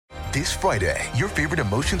This Friday, your favorite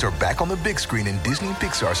emotions are back on the big screen in Disney and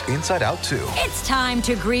Pixar's Inside Out 2. It's time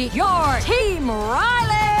to greet your Team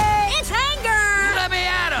Riley! It's anger! Let me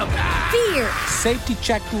at him! Fear! Safety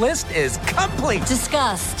checklist is complete!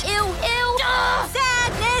 Disgust! Ew, ew!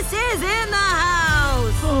 Sadness is in the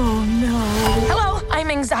house! Oh, no. Hello, I'm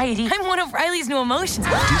anxiety. I'm one of Riley's new emotions.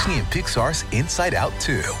 Disney and Pixar's Inside Out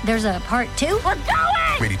 2. There's a part 2? We're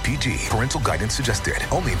going! Rated PG. Parental guidance suggested.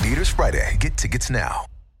 Only in theaters Friday. Get tickets now.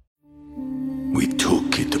 We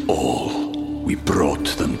took it all. We brought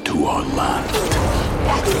them to our land.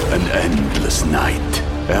 An endless night,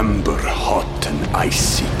 ember hot and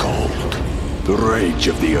icy cold. The rage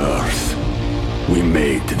of the earth. We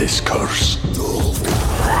made this curse.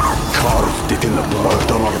 Carved it in the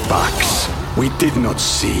blood on our backs. We did not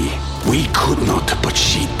see. We could not, but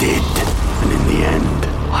she did. And in the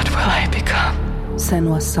end... What will I become?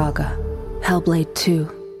 Senua's Saga. Hellblade 2.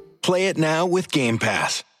 Play it now with Game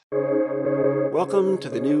Pass. Welcome to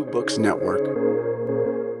the New Books Network.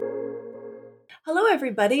 Hello,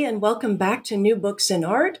 everybody, and welcome back to New Books in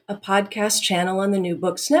Art, a podcast channel on the New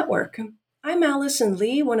Books Network. I'm Allison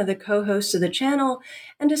Lee, one of the co-hosts of the channel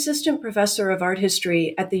and assistant professor of art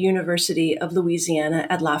history at the University of Louisiana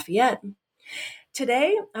at Lafayette.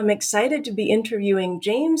 Today, I'm excited to be interviewing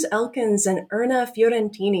James Elkins and Erna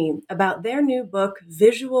Fiorentini about their new book,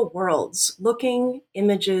 Visual Worlds, Looking,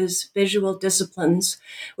 Images, Visual Disciplines,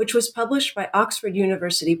 which was published by Oxford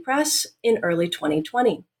University Press in early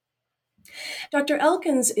 2020. Dr.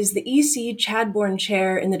 Elkins is the E.C. Chadbourne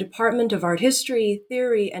Chair in the Department of Art History,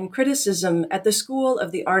 Theory, and Criticism at the School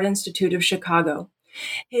of the Art Institute of Chicago.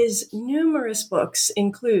 His numerous books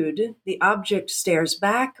include The Object Stares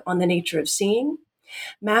Back on the Nature of Seeing,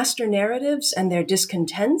 Master Narratives and Their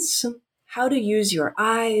Discontents, How to Use Your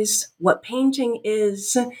Eyes, What Painting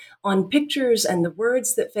Is, On Pictures and the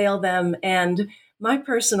Words That Fail Them, and my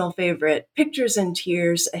personal favorite, Pictures and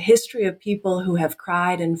Tears, A History of People Who Have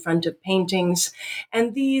Cried in Front of Paintings,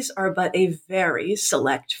 and these are but a very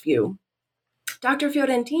select few. Dr.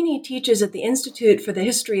 Fiorentini teaches at the Institute for the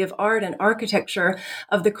History of Art and Architecture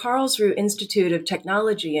of the Karlsruhe Institute of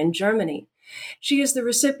Technology in Germany. She is the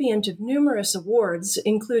recipient of numerous awards,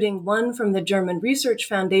 including one from the German Research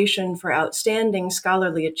Foundation for Outstanding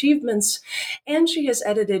Scholarly Achievements, and she has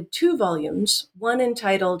edited 2 volumes, one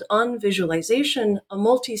entitled On Visualization, a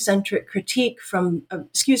multicentric critique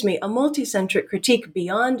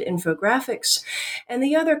beyond infographics, and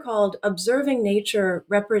the other called Observing Nature,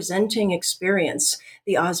 Representing Experience,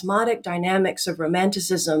 the Osmotic Dynamics of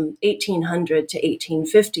Romanticism, 1800 to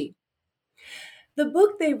 1850. The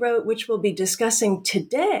book they wrote, which we'll be discussing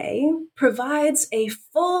today, provides a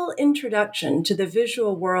full introduction to the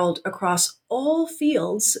visual world across all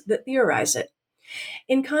fields that theorize it.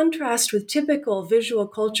 In contrast with typical visual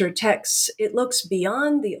culture texts, it looks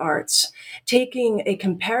beyond the arts, taking a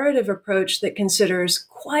comparative approach that considers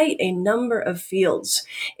quite a number of fields,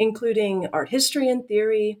 including art history and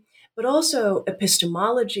theory, but also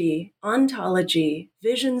epistemology, ontology,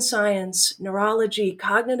 vision science, neurology,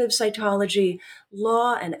 cognitive cytology,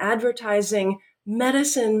 law and advertising,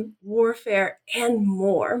 medicine, warfare, and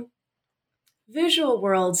more. Visual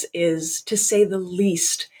Worlds is, to say the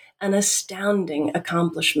least, an astounding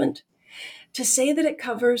accomplishment. To say that it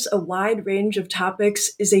covers a wide range of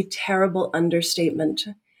topics is a terrible understatement.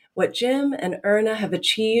 What Jim and Erna have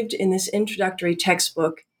achieved in this introductory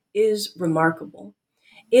textbook is remarkable.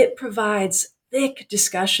 It provides thick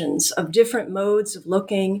discussions of different modes of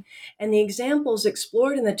looking, and the examples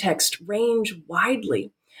explored in the text range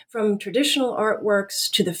widely, from traditional artworks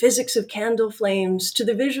to the physics of candle flames to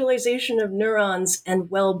the visualization of neurons and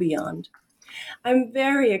well beyond. I'm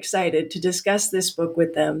very excited to discuss this book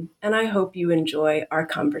with them, and I hope you enjoy our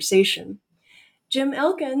conversation. Jim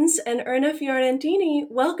Elkins and Erna Fiorentini,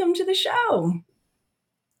 welcome to the show.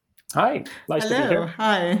 Hi, nice to be here.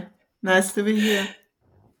 Hi, nice to be here.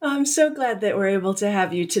 I'm so glad that we're able to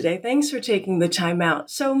have you today. Thanks for taking the time out.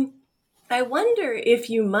 So I wonder if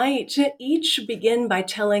you might each begin by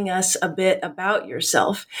telling us a bit about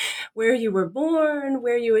yourself, where you were born,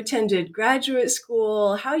 where you attended graduate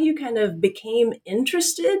school, how you kind of became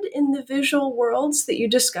interested in the visual worlds that you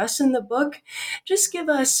discuss in the book. Just give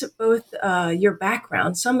us both your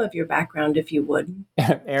background, some of your background, if you would.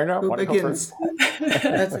 Erna, Who begins?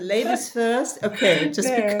 That's ladies first. Okay,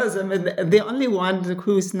 just because I'm the only one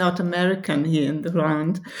who's not American here in the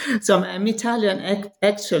round. So I'm Italian,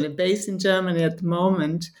 actually, based in Germany at the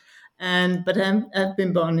moment. But I've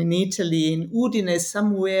been born in Italy, in Udine,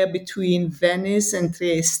 somewhere between Venice and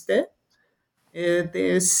Trieste.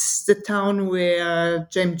 There's the town where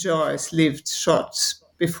James Joyce lived short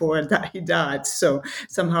before he died. So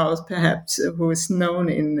somehow perhaps who is known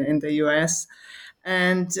in the US.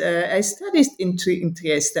 And I studied in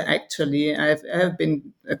Trieste, actually. I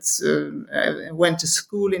went to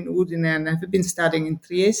school in Udine, and I've been studying in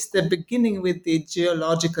Trieste, beginning with the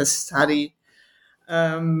geological study,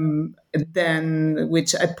 then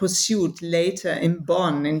which I pursued later in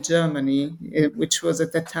Bonn, in Germany, which was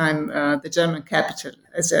at that time the German capital,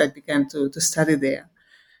 as I began to study there.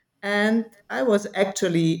 And I was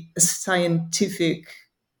actually a scientific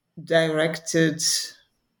directed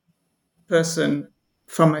person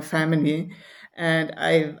from my family, and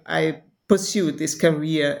I pursued this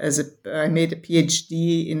career I made a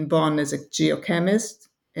PhD in Bonn as a geochemist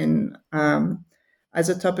in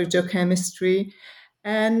isotopic geochemistry,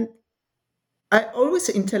 and I always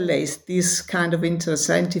interlaced this kind of interest,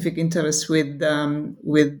 scientific interest, with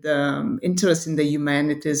interest in the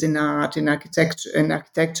humanities, in art, in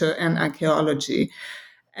architecture and archaeology,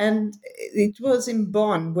 and it was in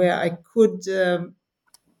Bonn where I could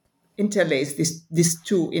interlace these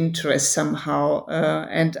two interests somehow,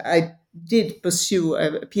 and I did pursue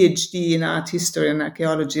a PhD in art history and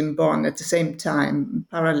archaeology in Bonn at the same time,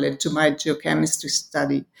 parallel to my geochemistry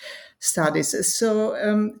studies. So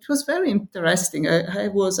it was very interesting. I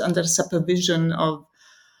was under supervision of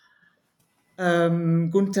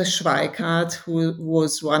Gunther Schweikart, who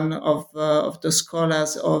was one of the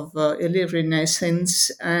scholars of early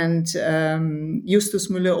Renaissance, and Justus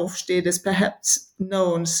Müller-Ofsted is perhaps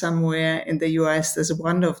known somewhere in the US as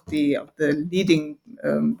one of the leading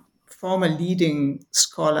former leading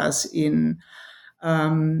scholars in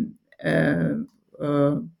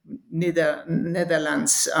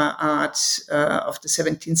Netherlands art of the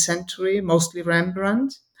 17th century, mostly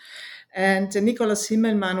Rembrandt. And Nicholas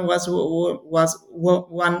Himmelmann was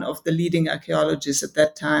one of the leading archaeologists at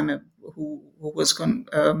that time, who was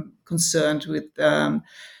concerned with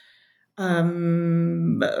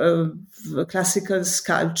classical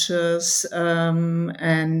sculptures,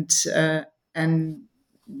 and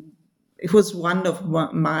it was one of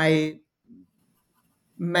my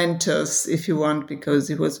mentors, if you want, because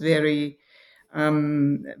he was very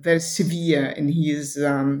very severe in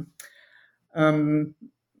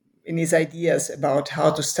his ideas about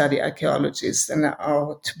how to study archaeologists and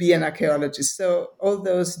how to be an archaeologist. So all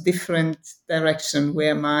those different directions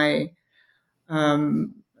were my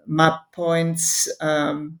points,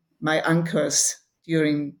 my anchors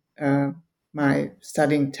during my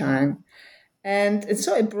studying time. And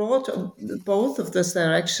so I brought both of those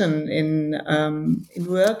directions in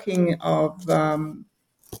working in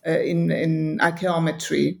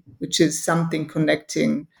archaeometry, which is something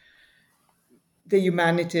connecting the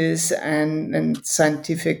humanities and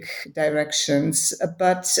scientific directions.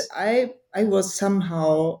 But I was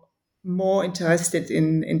somehow more interested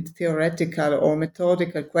in theoretical or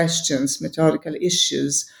methodical questions, methodical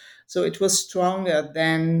issues. So it was stronger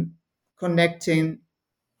than connecting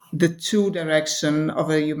the two directions of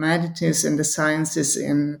the humanities and the sciences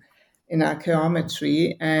in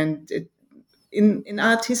archaeometry. And in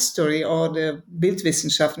art history or the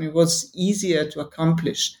Bildwissenschaften, it was easier to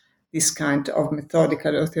accomplish this kind of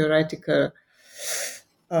methodical or theoretical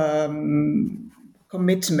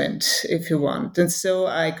commitment, if you want. And so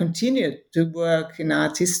I continued to work in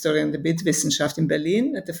art history and the Bildwissenschaft in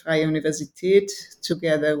Berlin at the Freie Universität,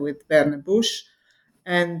 together with Werner Busch,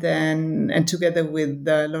 and together with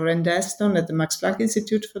Lorraine Daston at the Max Planck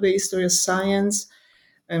Institute for the History of Science.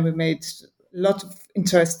 And we made a lot of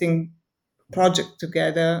interesting projects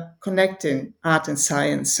together, connecting art and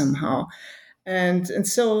science somehow. And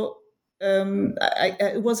so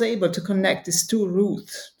I was able to connect these two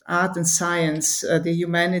roots, art and science, the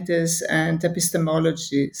humanities and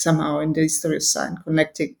epistemology, somehow in the history of science,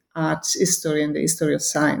 connecting art history and the history of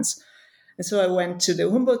science. And so I went to the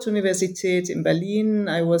Humboldt-Universität in Berlin.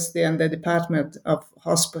 I was there in the department of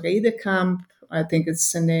Horst Bredekamp, I think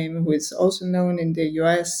it's the name, who is also known in the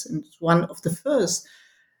US, and one of the first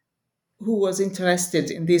who was interested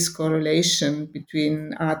in this correlation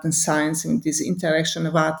between art and science, and this interaction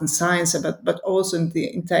of art and science, but also in the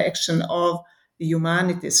interaction of the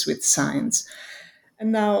humanities with science.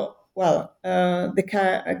 And now,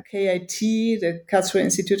 the KIT, the Karlsruhe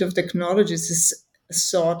Institute of Technologies, is a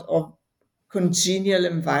sort of congenial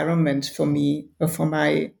environment for me, for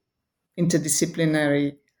my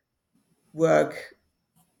interdisciplinary work.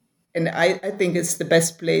 And I think it's the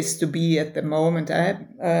best place to be at the moment.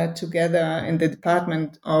 I'm together in the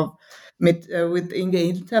department with Inge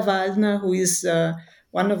Hinterwaldner, who is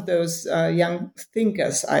one of those young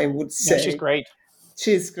thinkers, I would say. Yeah, she's great.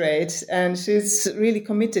 She's great, and she's really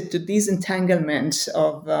committed to disentanglement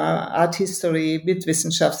of art history with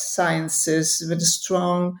Wissenschaft sciences, with a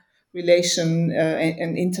strong relation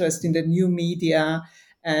and interest in the new media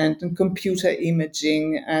and in computer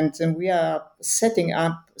imaging. And we are setting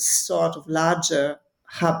up sort of larger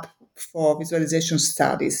hub for visualization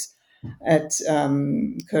studies at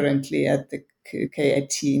currently at the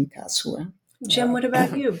KIT in Karlsruhe. Jim, what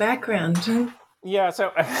about you? Background? Yeah,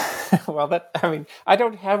 so I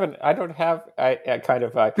don't have a kind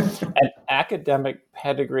of an academic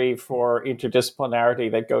pedigree for interdisciplinarity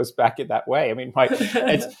that goes back in that way. I mean, I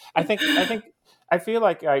feel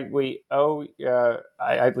like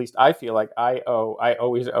I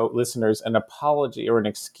always owe listeners an apology or an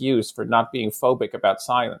excuse for not being phobic about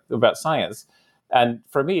science, and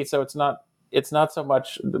for me, so it's not so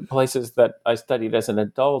much the places that I studied as an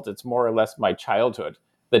adult; it's more or less my childhood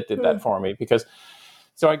that did that for me, because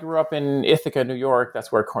so I grew up in Ithaca, New York.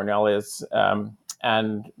 That's where Cornell is.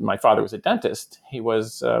 And my father was a dentist. He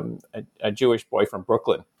was a Jewish boy from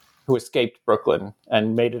Brooklyn who escaped Brooklyn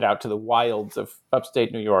and made it out to the wilds of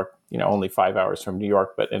upstate New York, only 5 hours from New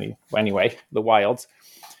York, but anyway, the wilds.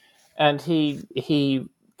 And he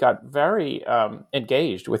got very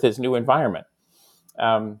engaged with his new environment.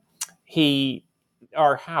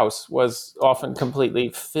 Our house was often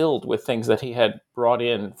completely filled with things that he had brought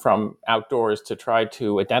in from outdoors to try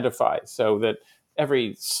to identify, so that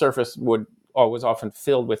every surface was often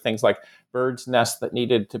filled with things like birds' nests that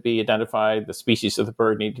needed to be identified, the species of the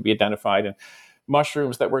bird needed to be identified, and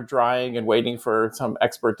mushrooms that were drying and waiting for some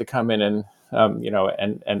expert to come in and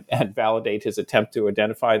and validate his attempt to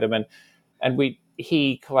identify them. And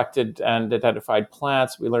he collected and identified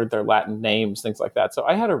plants. We learned their Latin names, things like that. So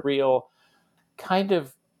I had a real kind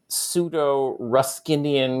of pseudo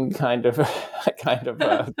Ruskinian kind of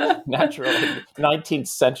natural 19th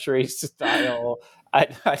century style.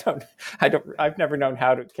 I've never known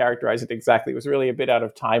how to characterize it exactly. It was really a bit out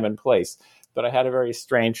of time and place, but I had a very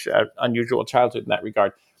strange, unusual childhood in that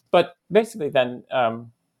regard. But basically then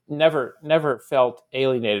never felt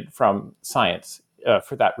alienated from science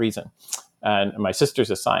for that reason. And my sister's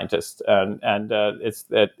a scientist, and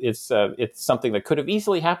it's something that could have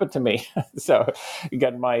easily happened to me. So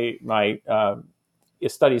again, my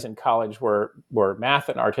studies in college were math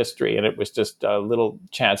and art history, and it was just a little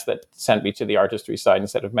chance that sent me to the art history side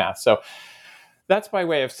instead of math. So that's by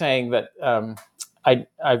way of saying that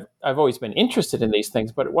I've always been interested in these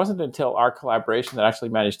things, but it wasn't until our collaboration that I actually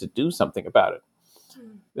managed to do something about it.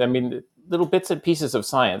 I mean, little bits and pieces of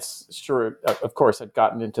science, sure, of course, had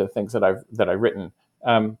gotten into things that I've written.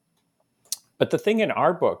 But the thing in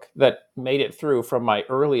our book that made it through from my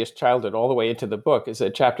earliest childhood all the way into the book is a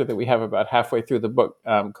chapter that we have about halfway through the book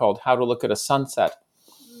called "How to Look at a Sunset."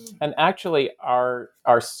 And actually, our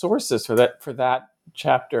sources for that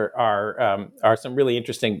chapter are some really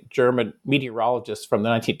interesting German meteorologists from the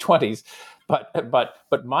 1920s.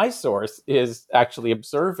 But my source is actually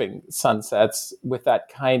observing sunsets with that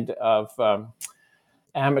kind of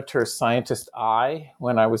amateur scientist eye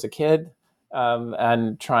when I was a kid,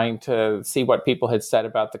 and trying to see what people had said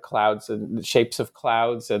about the clouds and the shapes of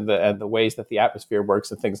clouds and the ways that the atmosphere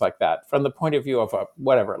works and things like that from the point of view of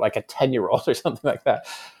like a 10-year-old or something like that.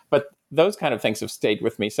 But those kind of things have stayed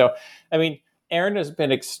with me. So, I mean, Erin has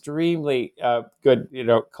been extremely good,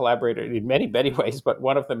 collaborator in many, many ways. But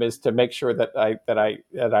one of them is to make sure that I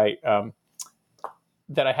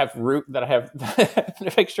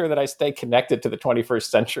to make sure that I stay connected to the 21st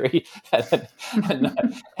century and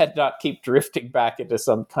not keep drifting back into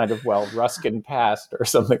some kind of Ruskin past or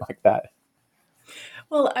something like that.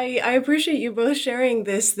 Well, I appreciate you both sharing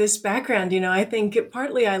this background. I think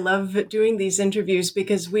partly I love doing these interviews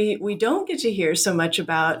because we don't get to hear so much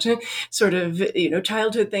about sort of,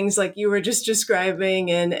 childhood things like you were just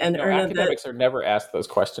describing and academics are never asked those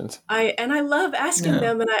questions. I love asking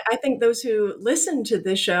them. And I think those who listen to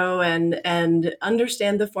the show and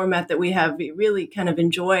understand the format that we have really kind of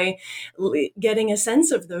enjoy getting a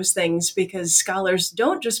sense of those things, because scholars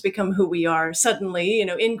don't just become who we are suddenly,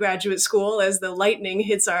 in graduate school as the lightning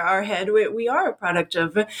hits our head. We are a product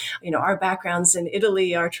of, our backgrounds in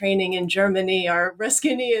Italy, our training in Germany, our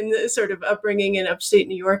Ruskinian sort of upbringing in upstate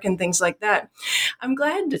New York and things like that. I'm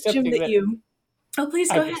glad, Jim, that you... Oh, please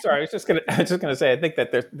go ahead. Sorry, I was just going to say, I think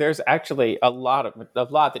that there's actually a lot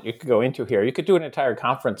that you could go into here. You could do an entire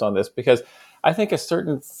conference on this, because I think a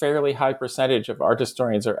certain fairly high percentage of art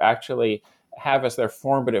historians have as their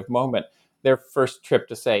formative moment their first trip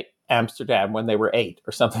to, say, Amsterdam when they were 8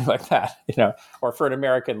 or something like that, or for an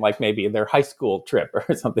American, like maybe their high school trip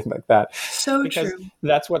or something like that. So because true.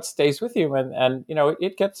 That's what stays with you. And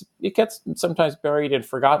it gets sometimes buried and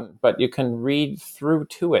forgotten, but you can read through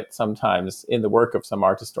to it sometimes in the work of some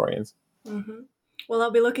art historians. Mm-hmm. Well,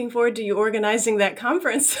 I'll be looking forward to you organizing that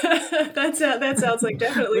conference. That sounds like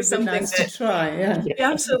definitely something nice to try. Yeah,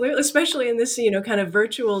 absolutely, especially in this kind of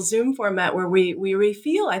virtual Zoom format where we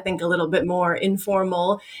feel, I think, a little bit more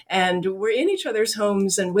informal, and we're in each other's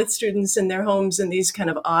homes and with students in their homes in these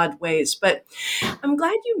kind of odd ways. But I'm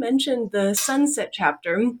glad you mentioned the sunset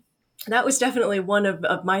chapter. That was definitely one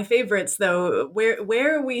of my favorites, though,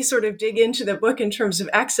 where we sort of dig into the book in terms of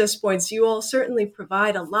access points. You all certainly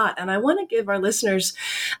provide a lot. And I want to give our listeners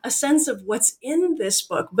a sense of what's in this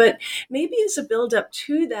book. But maybe as a build-up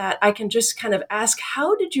to that, I can just kind of ask,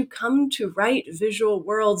 how did you come to write Visual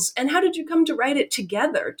Worlds? And how did you come to write it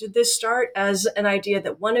together? Did this start as an idea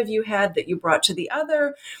that one of you had that you brought to the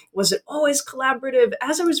other? Was it always collaborative?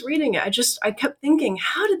 As I was reading it, I kept thinking,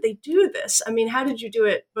 how did they do this? I mean, how did you do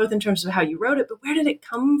it both in terms of how you wrote it, but where did it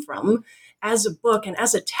come from as a book and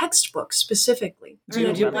as a textbook specifically?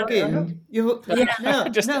 No,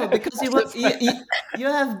 because you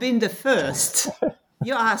have been the first.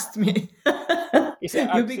 You asked me.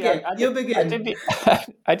 You begin.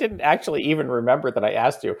 I didn't actually even remember that I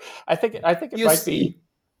asked you. I think it might be.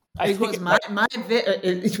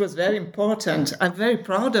 It was very important. I'm very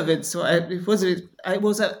proud of it. So I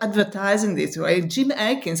was advertising this. So Jim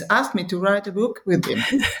Akins asked me to write a book with him.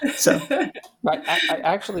 So I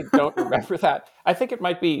actually don't remember that. I think it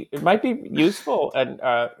might be useful and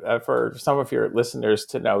for some of your listeners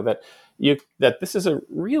to know that this is a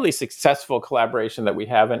really successful collaboration that we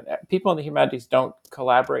have, and people in the humanities don't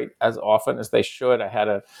collaborate as often as they should. I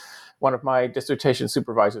had one of my dissertation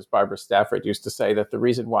supervisors, Barbara Stafford, used to say that the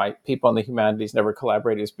reason why people in the humanities never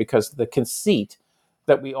collaborate is because the conceit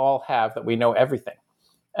that we all have that we know everything.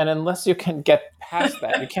 And unless you can get past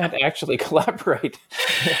that, you can't actually collaborate.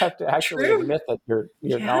 You have to actually admit that your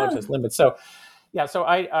knowledge has limits. So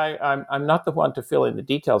I'm not the one to fill in the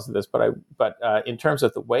details of this, but in terms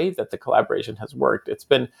of the way that the collaboration has worked, it's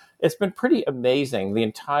been pretty amazing. The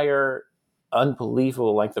entire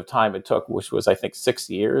unbelievable length of time it took, which was I think 6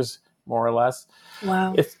 years, more or less.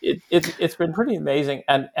 Wow. It's been pretty amazing,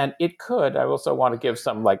 and it could. I also want to give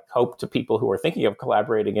some hope to people who are thinking of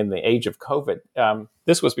collaborating in the age of COVID.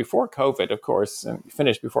 This was before COVID, of course, and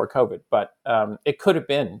finished before COVID, but it could have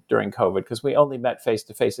been during COVID because we only met face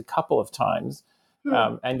to face a couple of times,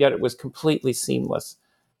 and yet it was completely seamless.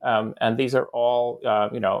 And these are all,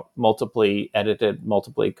 multiply edited,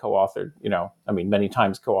 multiply co-authored, many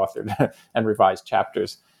times co-authored and revised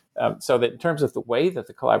chapters. So that in terms of the way that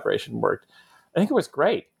the collaboration worked, I think it was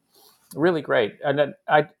great, really great. And then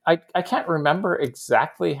I can't remember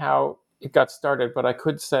exactly how it got started, but I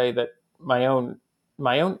could say that my own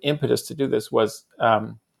impetus to do this was,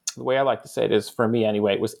 the way I like to say it is, for me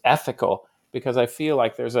anyway, it was ethical, because I feel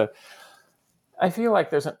like there's an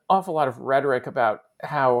awful lot of rhetoric about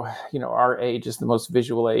how, our age is the most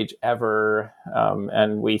visual age ever,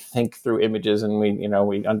 and we think through images, and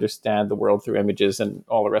we understand the world through images and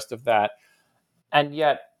all the rest of that. And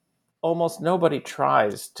yet almost nobody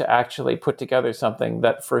tries to actually put together something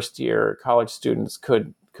that first-year college students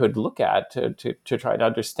could look at to try to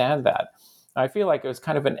understand that. I feel like it was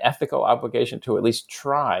kind of an ethical obligation to at least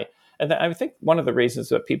try. And I think one of the reasons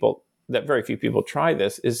that very few people try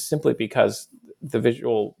this is simply because the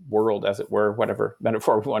visual world, as it were, whatever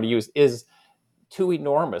metaphor we want to use, is too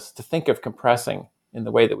enormous to think of compressing in the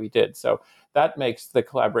way that we did. So that makes the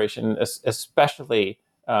collaboration especially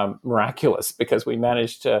miraculous, because we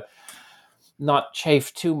managed to not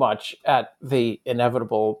chafe too much at those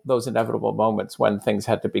inevitable moments when things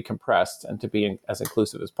had to be compressed and to be as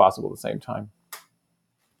inclusive as possible at the same time.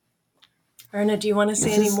 Erna, do you want to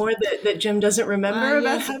say any more that Jim doesn't remember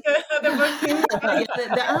about how the book came about?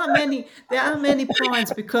 There are many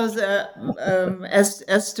points, because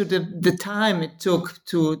as to the time it took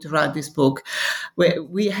to write this book,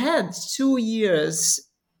 we had 2 years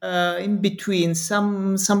in between,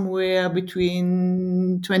 somewhere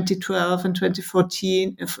between 2012 and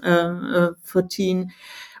 2014,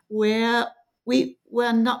 where we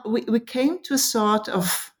came to a sort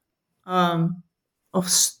of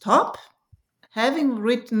stop, having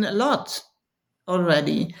written a lot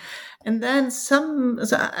already, And then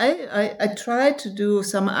I tried to do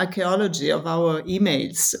some archaeology of our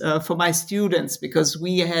emails for my students, because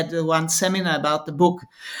we had one seminar about the book.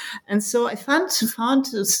 And so I found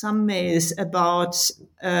some mails about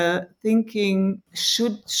thinking,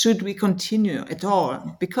 should we continue at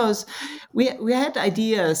all? Because we had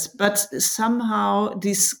ideas, but somehow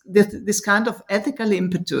this kind of ethical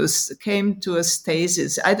impetus came to a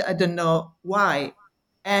stasis. I don't know why.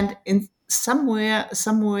 And in somewhere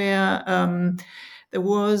there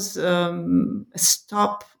was a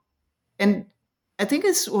stop, and I think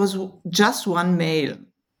it was just one mail.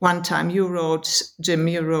 One time Jim,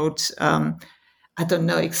 you wrote, I don't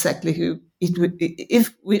know exactly who it would,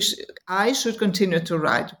 I should continue to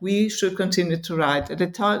write. We should continue to write. And I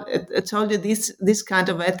told you this kind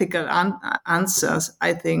of ethical answers.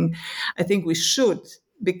 I think we should,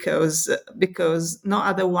 because no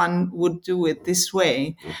other one would do it this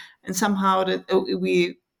way. And somehow that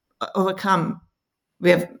we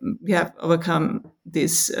have overcome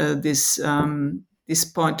this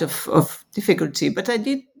point of difficulty. But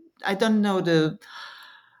I don't know the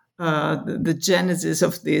genesis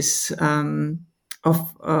of this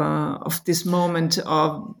of this moment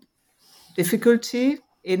of difficulty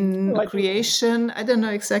in creation. I don't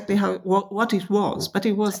know exactly what it was, but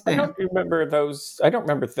it was there. I don't remember those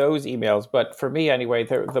emails, but for me anyway,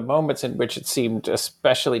 the moments in which it seemed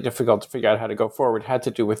especially difficult to figure out how to go forward had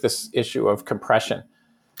to do with this issue of compression.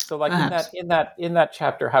 So like in that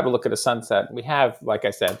chapter, How to Look at a Sunset, we have, like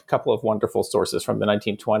I said, a couple of wonderful sources from the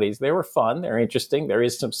 1920s. They were fun, they're interesting, there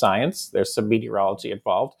is some science, there's some meteorology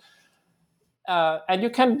involved. And you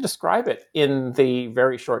can describe it in the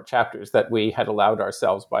very short chapters that we had allowed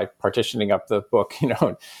ourselves by partitioning up the book,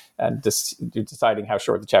 and deciding how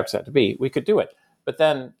short the chapters had to be. We could do it. But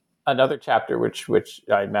then another chapter, which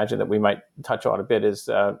I imagine that we might touch on a bit, is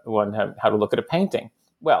one, How to Look at a Painting.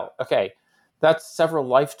 Well, okay, that's several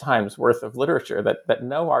lifetimes worth of literature that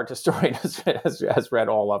no art historian has read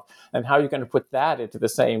all of. And how are you going to put that into the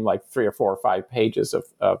same 3 or 4 or 5 pages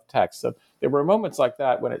of text? So there were moments like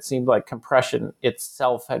that when it seemed like compression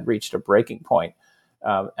itself had reached a breaking point.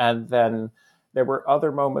 And then there were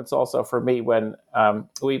other moments also for me when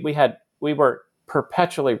we were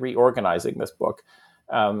perpetually reorganizing this book.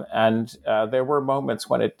 And there were moments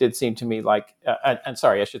when it did seem to me like, I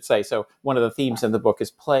should say, so one of the themes in the book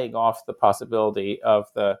is playing off the possibility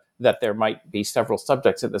that there might be several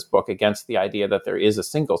subjects in this book against the idea that there is a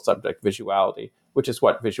single subject, visuality, which is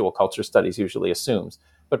what visual culture studies usually assumes,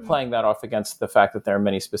 but playing that off against the fact that there are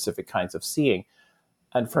many specific kinds of seeing.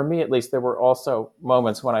 And for me, at least, there were also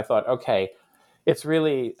moments when I thought, okay, it's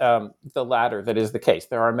really the latter that is the case.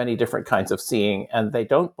 There are many different kinds of seeing, and they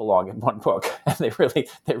don't belong in one book, and they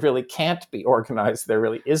really can't be organized. There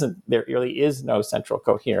really is no central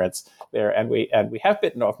coherence there, and we have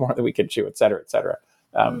bitten off more than we can chew, et cetera, et cetera.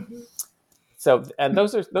 So, and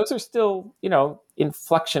those are still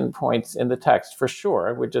inflection points in the text for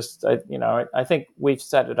sure. We just I think we've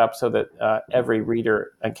set it up so that every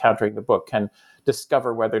reader encountering the book can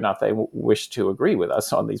discover whether or not they wish to agree with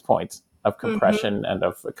us on these points of compression and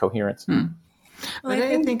of coherence. Well,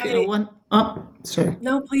 I think sorry.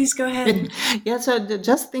 No, please go ahead. So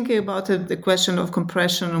just thinking about the question of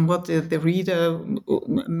compression and what the reader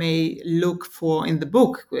may look for in the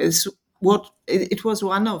book is what it was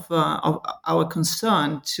one of our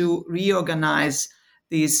concern to reorganize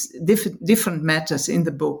these different matters in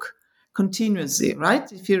the book continuously,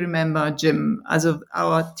 right? If you remember, Jim, as of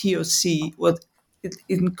our TOC,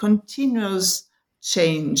 in continuous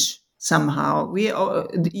change. Somehow,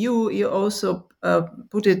 you also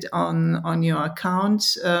put it on your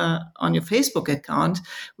account, on your Facebook account,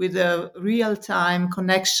 with a real-time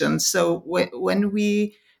connection. So when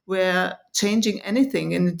we were changing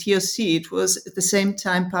anything in the TOC, it was at the same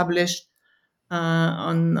time published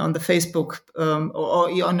on the Facebook or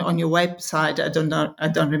on your website. I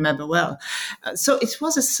don't remember well. So it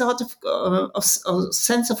was a sort of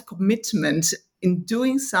sense of commitment in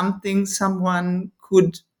doing something someone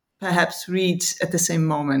could perhaps read at the same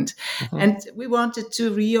moment. And we wanted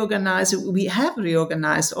to reorganize. We have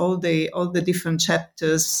reorganized all the different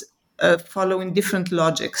chapters following different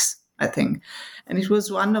logics, I think. And it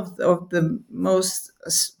was one of the most,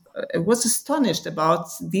 I was astonished about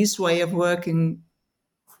this way of worked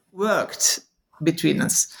between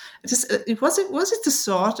us. Was it a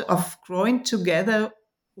sort of growing together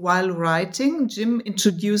while writing? Jim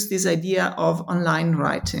introduced this idea of online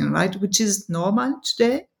writing, right? Which is normal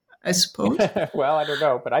today, I suppose. Well, I don't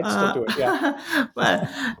know, but I'd still do it, yeah. Well,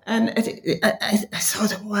 and I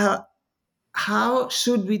thought, well, how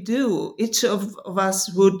should we do? Each of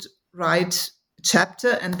us would write a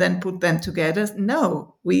chapter and then put them together.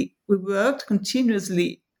 No, we we worked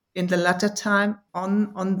continuously in the latter time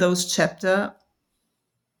on those chapters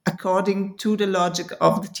according to the logic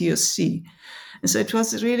of the TOC. And so it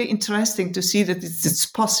was really interesting to see that it's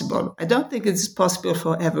possible. I don't think it's possible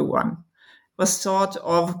for everyone. It was sort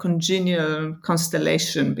of a congenial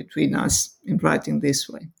constellation between us in writing this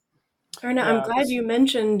way. Erna, I'm glad you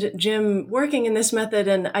mentioned Jim working in this method,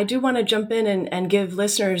 and I do want to jump in and give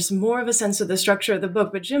listeners more of a sense of the structure of the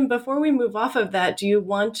book. But Jim, before we move off of that, do you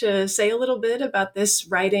want to say a little bit about this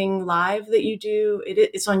writing live that you do?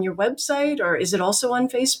 It's on your website, or is it also on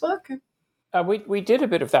Facebook? We did a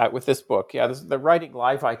bit of that with this book. Yeah, the writing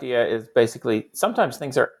live idea is basically sometimes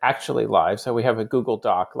things are actually live. So we have a Google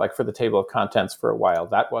Doc, like for the table of contents for a while.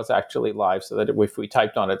 That was actually live so that if we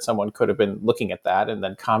typed on it, someone could have been looking at that and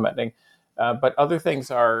then commenting. But other things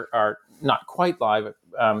are not quite live.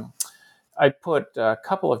 I put a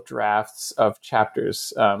couple of drafts of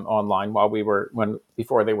chapters online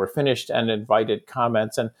before they were finished and invited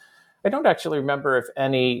comments. And I don't actually remember if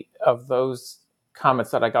any of those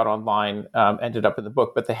comments that I got online ended up in the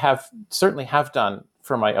book, but they certainly have done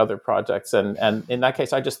for my other projects. And in that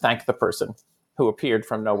case, I just thank the person who appeared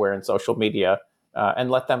from nowhere in social media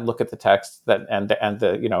and let them look at the text and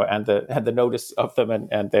the notice of them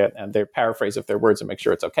and their paraphrase of their words and make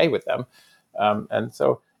sure it's okay with them. And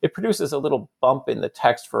so it produces a little bump in the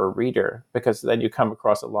text for a reader, because then you come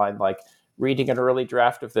across a line like, reading an early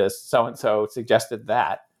draft of this, so-and-so suggested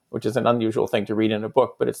that, which is an unusual thing to read in a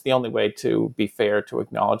book, but it's the only way to be fair to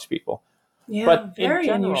acknowledge people. Yeah, but very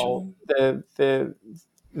in general, unusual.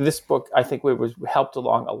 This book, I think, was helped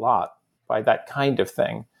along a lot by that kind of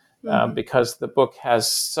thing, because the book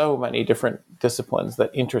has so many different disciplines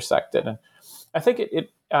that intersect it. And I think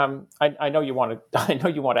I know you want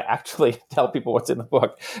to actually tell people what's in the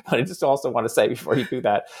book, but I just also want to say before you do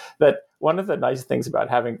that one of the nice things about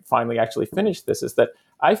having finally actually finished this is that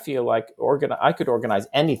I feel like I could organize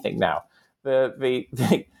anything now.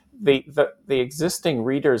 The existing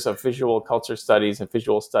readers of visual culture studies and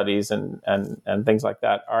visual studies and things like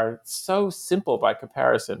that are so simple by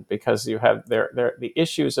comparison, because you have the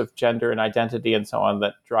issues of gender and identity and so on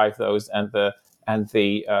that drive those, and the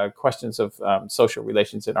questions of social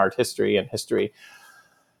relations in art history and history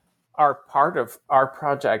are part of our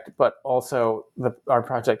project, but also our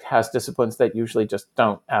project has disciplines that usually just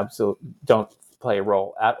don't play a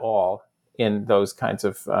role at all in those kinds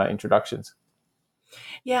of introductions.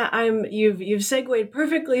 Yeah, you've segued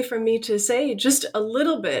perfectly for me to say just a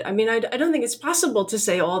little bit. I mean, I don't think it's possible to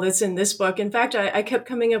say all that's in this book. In fact, I kept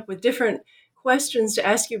coming up with different questions to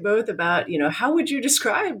ask you both about, how would you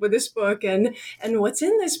describe with this book and what's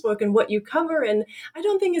in this book and what you cover. And I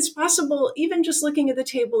don't think it's possible, even just looking at the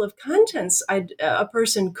table of contents, a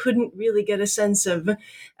person couldn't really get a sense of,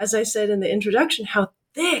 as I said in the introduction, how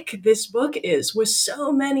thick this book is, with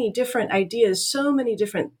so many different ideas, so many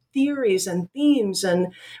different theories and themes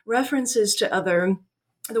and references to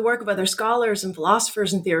the work of other scholars and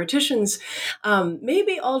philosophers and theoreticians.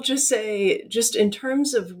 Maybe I'll just say, just in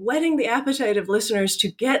terms of whetting the appetite of listeners to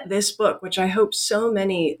get this book, which I hope so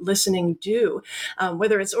many listening do,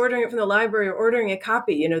 whether it's ordering it from the library or ordering a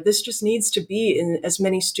copy, this just needs to be in as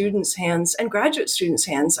many students' hands and graduate students'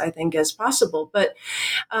 hands, I think, as possible. But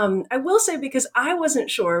I will say, because I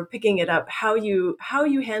wasn't sure picking it up how you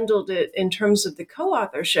handled it in terms of the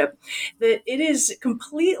co-authorship, that it is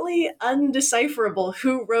completely undecipherable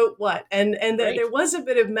who wrote what, and that there was a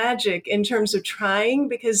bit of magic in terms of trying,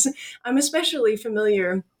 because I'm especially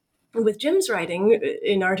familiar with Jim's writing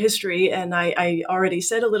in art history, and I already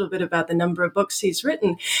said a little bit about the number of books he's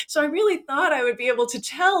written. So I really thought I would be able to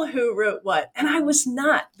tell who wrote what, and I was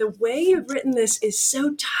not. The way you've written this is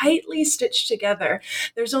so tightly stitched together.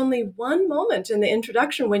 There's only one moment in the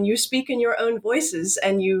introduction when you speak in your own voices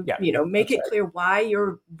and you make it clear why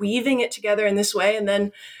you're weaving it together in this way, and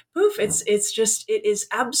then poof, it is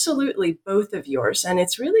absolutely both of yours, and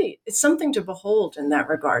it's something to behold in that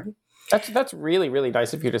regard. That's really, really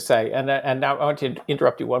nice of you to say. And now I want to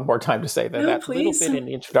interrupt you one more time to say that little bit in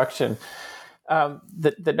the introduction,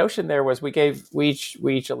 the notion there was we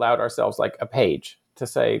each allowed ourselves like a page to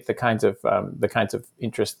say the kinds of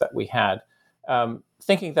interests that we had,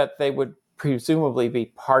 thinking that they would presumably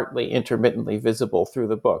be partly intermittently visible through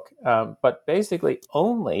the book. But basically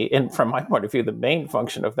only, and from my point of view, the main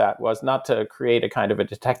function of that was not to create a kind of a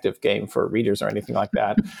detective game for readers or anything like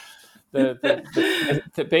that.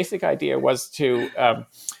 The basic idea was to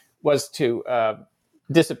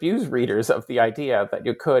disabuse readers of the idea that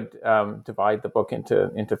you could divide the book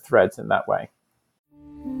into threads in that way.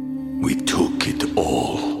 We took it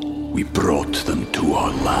all. We brought them to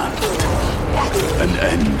our land. An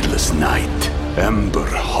endless night, ember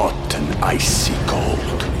hot and icy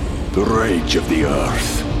cold. the rage of the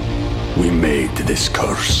earth. We made this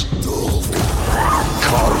curse.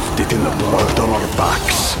 Carved it in the blood on our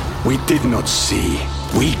backs. We did not see.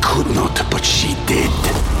 We could not, but she did.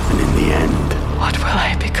 And in the end... What will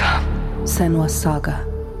I become? Senua's Saga.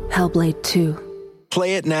 Hellblade 2.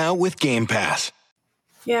 Play it now with Game Pass.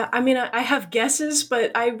 Yeah, I mean, I have guesses,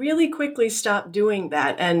 but I really quickly stopped doing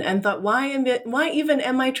that and thought, why even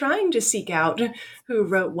am I trying to seek out who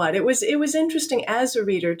wrote what? It was interesting as a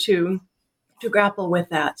reader to grapple with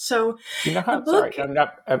that. So you know how, book, sorry,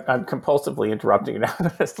 I'm compulsively interrupting you now.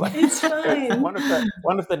 It's fine.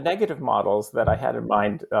 One of the negative models that I had in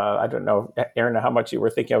mind, I don't know, Erin, how much you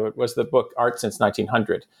were thinking of it, was the book Art Since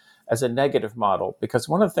 1900 as a negative model, because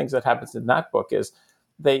one of the things that happens in that book is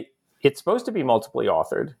it's supposed to be multiply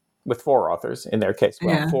authored with 4 authors in their case.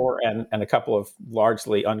 Well, 4 and a couple of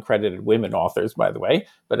largely uncredited women authors, by the way,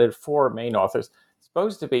 but it 4 main authors.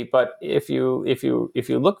 Supposed to be, but if you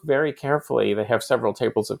look very carefully, they have several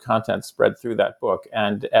tables of contents spread through that book,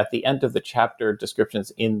 and at the end of the chapter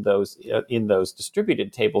descriptions in those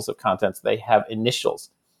distributed tables of contents, they have initials,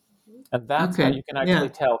 and that's how you can actually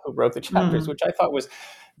tell who wrote the chapters, which I thought was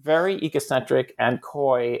very egocentric and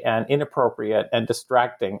coy and inappropriate and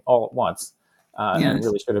distracting all at once, and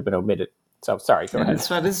really should have been omitted. So sorry, go ahead. That's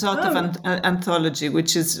right. It's sort of an anthology,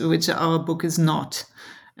 which our book is not.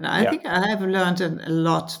 And I think I have learned a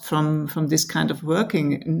lot from this kind of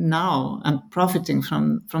working now and profiting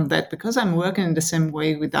from that, because I'm working in the same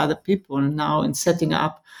way with other people now in setting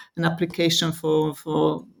up an application for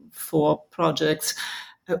projects,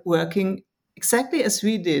 working exactly as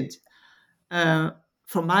we did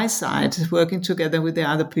from my side, working together with the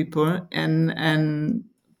other people and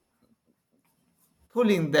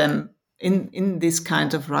pulling them in this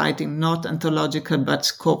kind of writing, not anthological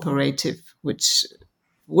but cooperative, which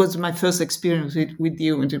was my first experience with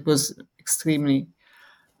you, and it was extremely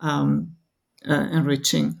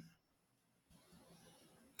enriching.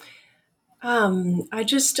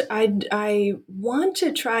 I want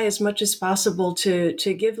to try as much as possible to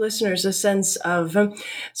give listeners a sense of,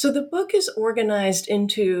 so the book is organized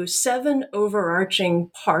into 7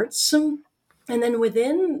 overarching parts. And then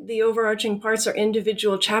within the overarching parts are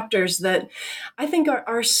individual chapters that I think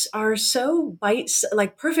are so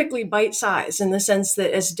perfectly bite-sized, in the sense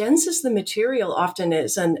that as dense as the material often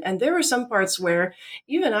is, and there are some parts where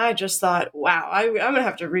even I just thought, wow, I'm going to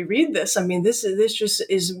have to reread this. I mean, this just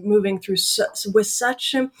is moving through with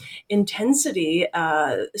such intensity,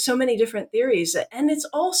 so many different theories, and it's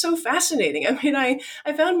all so fascinating. I mean, I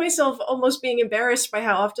found myself almost being embarrassed by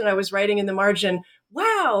how often I was writing in the margin,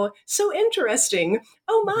 wow, so interesting.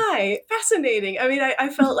 Oh my, fascinating. I mean, I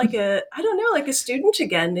felt like a student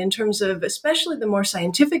again, in terms of especially the more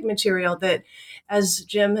scientific material that, as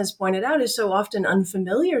Jim has pointed out, is so often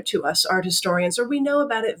unfamiliar to us art historians, or we know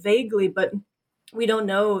about it vaguely, but we don't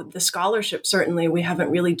know the scholarship. Certainly, we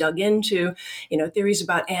haven't really dug into, theories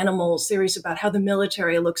about animals, theories about how the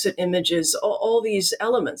military looks at images, all these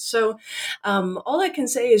elements. So all I can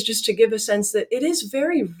say is just to give a sense that it is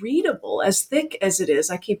very readable, as thick as it is.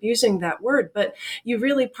 I keep using that word, but you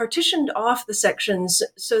really partitioned off the sections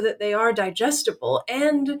so that they are digestible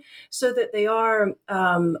and so that they are,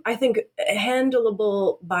 I think,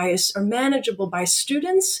 handleable or manageable by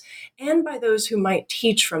students and by those who might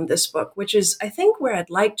teach from this book, which is, I think, where I'd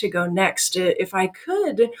like to go next. If I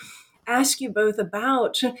could ask you both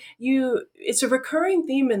about it's a recurring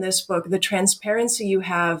theme in this book, the transparency you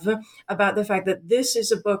have about the fact that this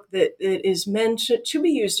is a book that it is meant to be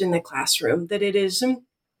used in the classroom, that it is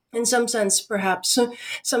in some sense perhaps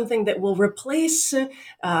something that will replace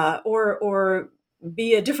or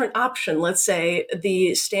be a different option, let's say,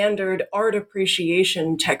 the standard art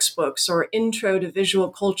appreciation textbooks or intro to visual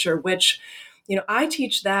culture, which I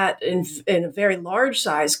teach that in a very large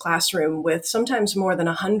size classroom with sometimes more than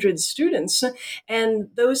 100 students. And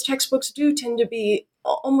those textbooks do tend to be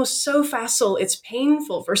almost so facile, it's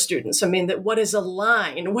painful for students. I mean, that what is a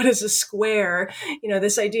line? What is a square?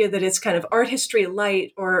 This idea that it's kind of art history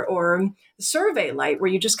light or survey light, where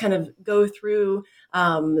you just kind of go through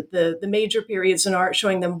the major periods in art,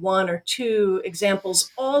 showing them 1 or 2 examples,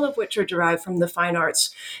 all of which are derived from the fine arts.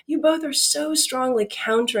 You both are so strongly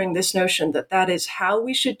countering this notion that is how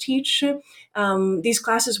we should teach these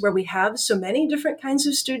classes, where we have so many different kinds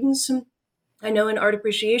of students. I know in art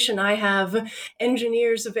appreciation, I have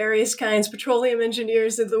engineers of various kinds, petroleum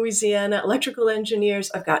engineers in Louisiana, electrical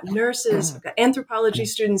engineers. I've got nurses, I've got anthropology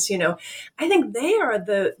students. I think they are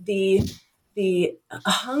the the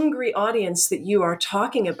hungry audience that you are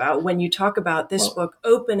talking about when you talk about this book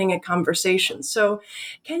opening a conversation. So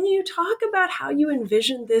can you talk about how you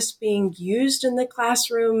envision this being used in the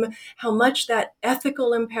classroom, how much that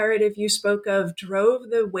ethical imperative you spoke of drove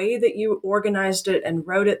the way that you organized it and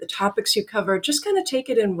wrote it, the topics you covered? Just kind of take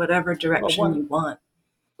it in whatever direction you want.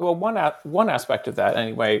 Well, one aspect of that,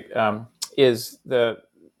 anyway, is the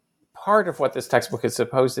part of what this textbook is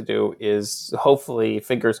supposed to do is hopefully,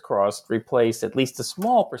 fingers crossed, replace at least a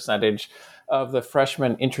small percentage of the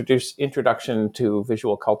freshman introduction to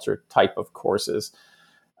visual culture type of courses.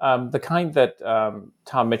 The kind that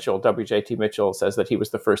Tom Mitchell, WJT Mitchell, says that he was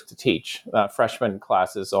the first to teach, freshman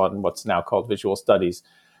classes on what's now called visual studies.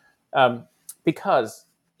 Because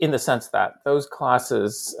in the sense that those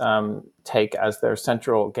classes take as their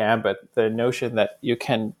central gambit the notion that you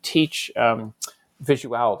can teach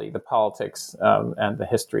visuality, the politics and the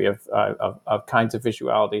history of kinds of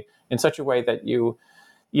visuality in such a way that you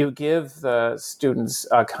give the students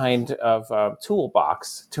a kind of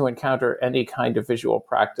toolbox to encounter any kind of visual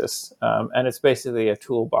practice. And it's basically a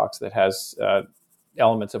toolbox that has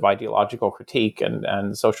elements of ideological critique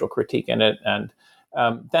and social critique in it. And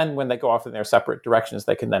then when they go off in their separate directions,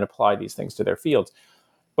 they can then apply these things to their fields.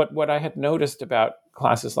 But what I had noticed about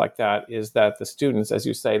classes like that is that the students, as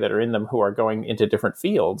you say, that are in them who are going into different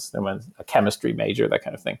fields, than a chemistry major, that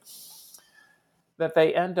kind of thing, that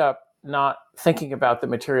they end up not thinking about the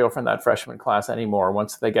material from that freshman class anymore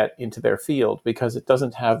once they get into their field, because it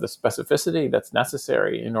doesn't have the specificity that's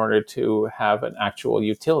necessary in order to have an actual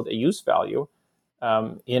utility, a use value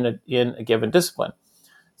in a given discipline.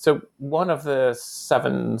 So one of the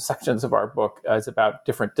 7 sections of our book is about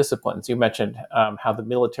different disciplines. You mentioned how the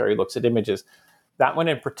military looks at images. That one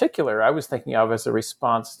in particular, I was thinking of as a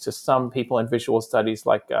response to some people in visual studies,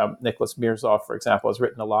 like Nicholas Mirzoff, for example, has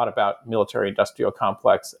written a lot about military-industrial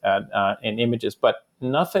complex and images, but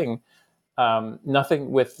nothing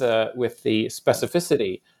with the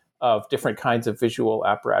specificity of different kinds of visual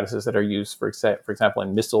apparatuses that are used, for example,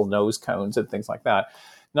 in missile nose cones and things like that.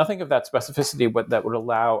 Nothing of that specificity that would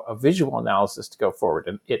allow a visual analysis to go forward.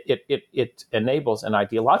 And it enables an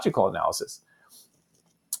ideological analysis.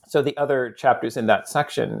 So the other chapters in that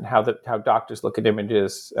section, how doctors look at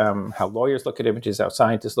images, how lawyers look at images, how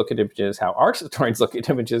scientists look at images, how art historians look at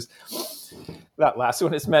images. That last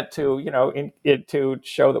one is meant to, to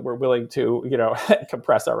show that we're willing to,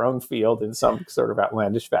 compress our own field in some sort of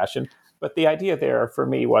outlandish fashion. But the idea there for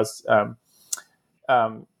me was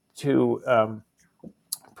to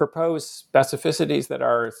propose specificities that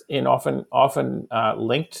are often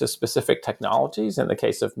linked to specific technologies. In the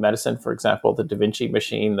case of medicine, for example, the Da Vinci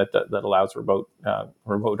machine that allows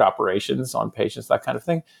remote operations on patients, that kind of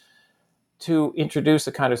thing, to introduce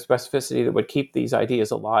a kind of specificity that would keep these ideas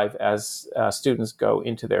alive as students go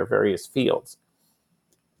into their various fields.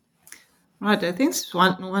 Right, I think it's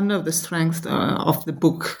one of the strengths of the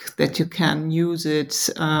book, that you can use it.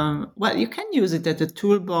 You can use it as a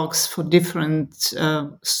toolbox for different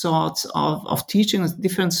sorts of teaching,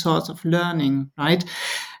 different sorts of learning. Right,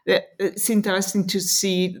 it's interesting to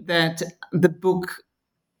see that the book,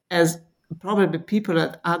 as probably people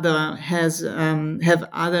have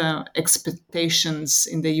other expectations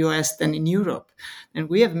in the US than in Europe. And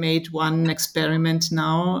we have made one experiment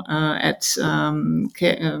now at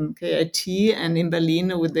KIT and in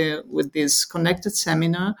Berlin with this connected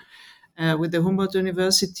seminar with the Humboldt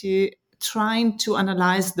University, trying to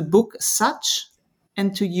analyze the book as such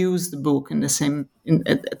and to use the book at the same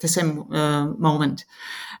moment.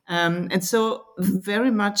 And so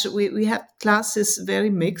very much we had classes very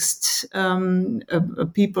mixed,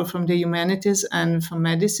 people from the humanities and from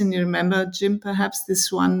medicine. You remember, Jim, perhaps this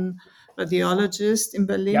one radiologist in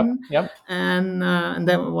Berlin, yep. And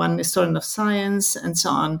then one historian of science and so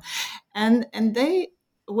on. And they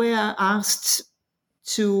were asked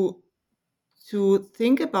to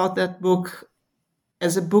think about that book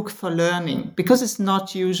as a book for learning, because it's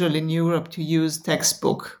not usual in Europe to use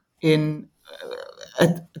textbook in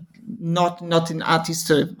not in art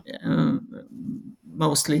history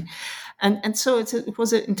mostly, and so it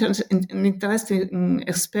was an interesting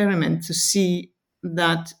experiment to see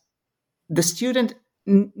that the student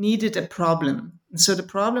needed a problem. So the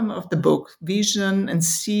problem of the book, vision and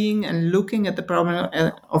seeing and looking at the problem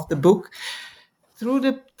of the book through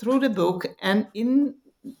the book, and in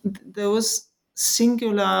those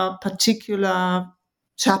singular, particular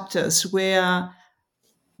chapters where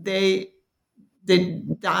they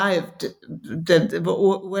were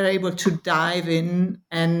able to dive in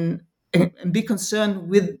and be concerned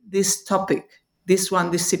with this topic, this one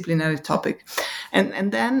disciplinary topic,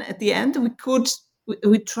 and then at the end we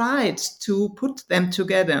tried to put them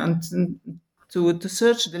together and to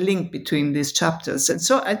search the link between these chapters. And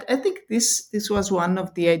so I think this was one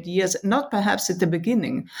of the ideas, not perhaps at the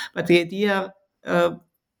beginning, but the idea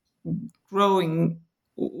growing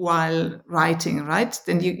while writing, right?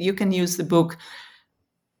 Then you can use the book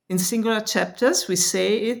in singular chapters. We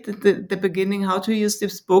say it at the beginning, how to use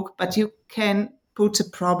this book, but you can put a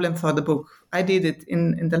problem for the book. I did it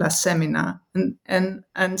in the last seminar,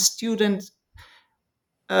 and students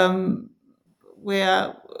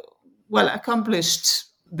were accomplished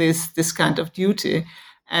this kind of duty,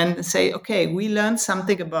 and say, okay, we learned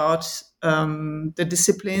something about the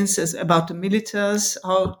disciplines, about the militaries,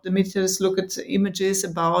 how the militaries look at images,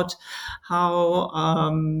 about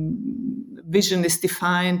how vision is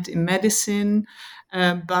defined in medicine,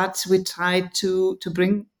 but we tried to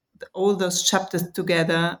bring all those chapters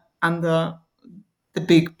together under the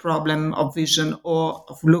big problem of vision, or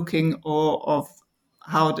of looking, or of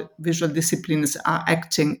how the visual disciplines are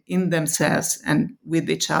acting in themselves and with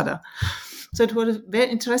each other. So it was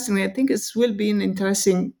very interesting. I think it will be an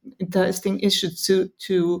interesting issue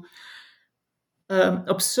to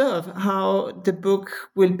observe how the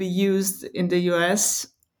book will be used in the US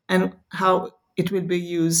and how it will be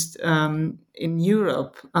used in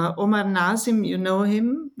Europe. Omar Nazim, you know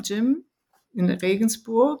him, Jim, in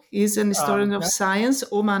Regensburg. He's an historian of science,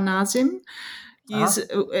 Omar Nazim.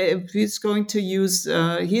 He's going to use,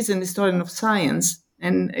 he's an historian of science.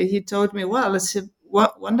 And he told me, well, it's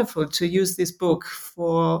wonderful to use this book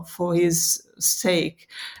for his sake,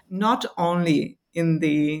 not only in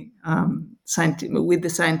the with the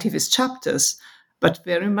scientific chapters, but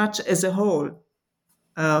very much as a whole,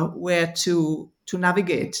 where to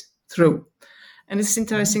navigate through. And it's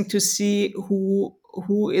interesting to see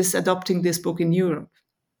who is adopting this book in Europe.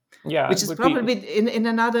 Yeah, which is probably in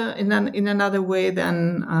another way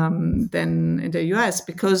than in the US,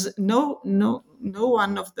 because no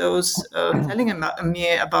one of those telling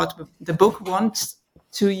me about the book wants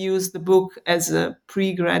to use the book as a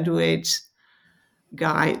pre-graduate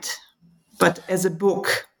guide, but as a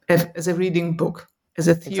book, as a reading book, as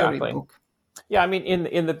a theory book. Yeah, I mean,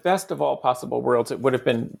 in the best of all possible worlds, it would have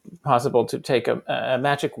been possible to take a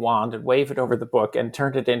magic wand and wave it over the book and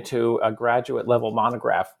turn it into a graduate level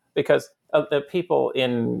monograph, because the people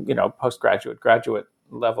in postgraduate, graduate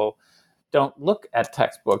level don't look at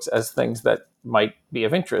textbooks as things that might be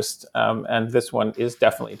of interest. And this one is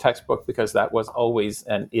definitely a textbook, because that was always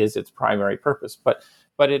and is its primary purpose. But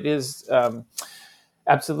it is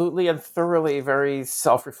absolutely and thoroughly very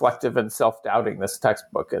self-reflective and self-doubting, this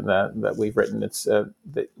textbook, and that we've written. It's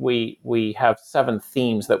we have 7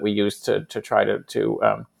 themes that we use to try to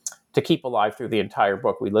keep alive through the entire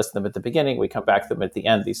book. We list them at the beginning, we come back to them at the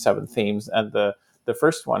end, these 7 themes. And the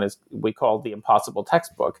first one is we call the impossible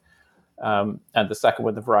textbook. And the second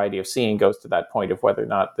one, the variety of seeing, goes to that point of whether or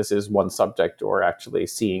not this is one subject or actually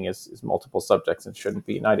seeing is multiple subjects and shouldn't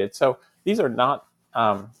be united. So these are not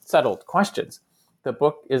settled questions. The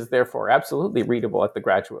book is therefore absolutely readable at the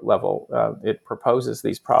graduate level. It proposes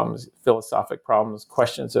these problems, philosophic problems,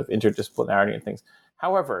 questions of interdisciplinarity and things.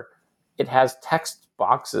 However, it has text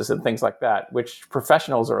boxes and things like that, which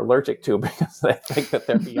professionals are allergic to because they think that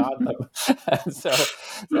they're beyond them. And so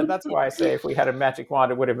that's why I say if we had a magic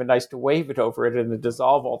wand, it would have been nice to wave it over it and to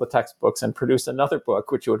dissolve all the textbooks and produce another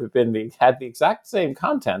book, which would have been had the exact same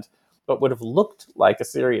content, but would have looked like a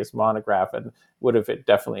serious monograph and would have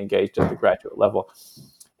definitely engaged at the graduate level.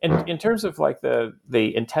 And in terms of like the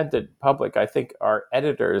intended public, I think our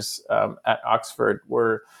editors at Oxford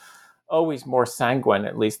were always more sanguine,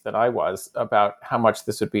 at least than I was, about how much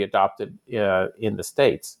this would be adopted in the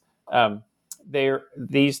States.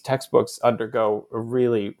 These textbooks undergo a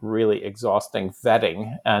really, really exhausting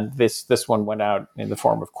vetting, and this one went out in the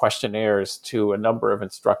form of questionnaires to a number of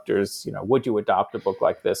instructors. Would you adopt a book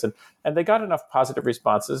like this? And they got enough positive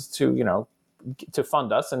responses to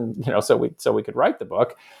fund us, and so we could write the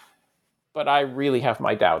book. But I really have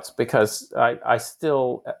my doubts, because I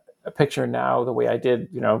still picture now the way I did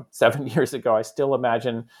 7 years ago. I still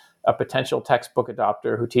imagine a potential textbook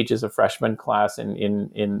adopter who teaches a freshman class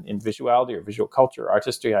in visuality or visual culture, art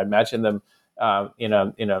history. I imagine them at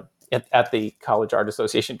the College Art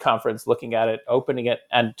Association conference, looking at it, opening it,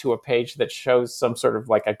 and to a page that shows some sort of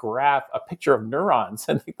like a graph, a picture of neurons,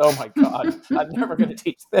 and think, oh my God, I'm never going to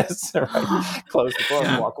teach this. Right? Close the book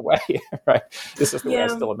and walk away. Right? This is the way I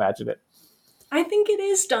still imagine it. I think it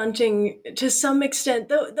is daunting to some extent,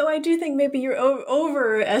 though I do think maybe you're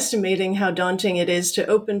overestimating how daunting it is to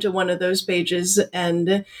open to one of those pages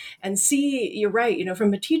and see. You're right.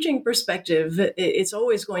 From a teaching perspective, it's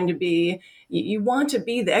always going to be, you want to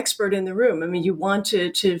be the expert in the room. I mean, you want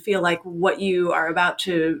to feel like what you are about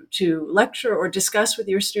to lecture or discuss with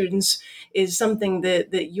your students is something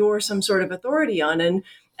that you're some sort of authority on.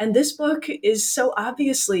 And this book is so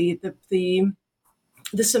obviously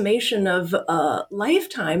the summation of a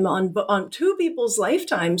lifetime on two people's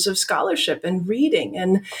lifetimes of scholarship and reading.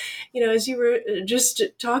 And, as you were just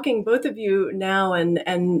talking, both of you now,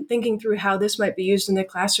 and thinking through how this might be used in the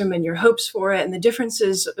classroom and your hopes for it and the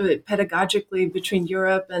differences pedagogically between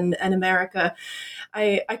Europe and America,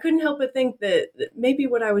 I couldn't help but think that maybe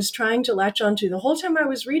what I was trying to latch onto the whole time I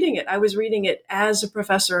was reading it as a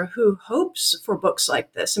professor who hopes for books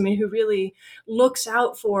like this. I mean, who really looks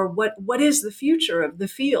out for what is the future of the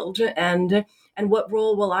field, and what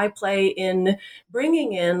role will I play in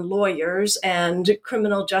bringing in lawyers and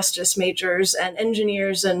criminal justice majors and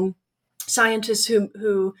engineers and scientists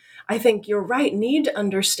who I think you're right, need to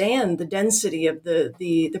understand the density of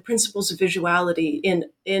the principles of visuality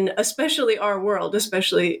in especially our world,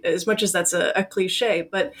 especially as much as that's a cliche.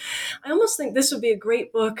 But I almost think this would be a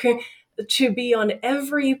great book to be on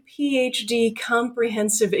every PhD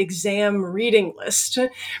comprehensive exam reading list,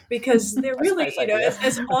 because they're really,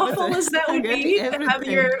 as awful as that would be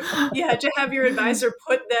to have your advisor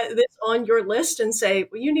put this on your list and say,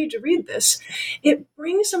 well, you need to read this. It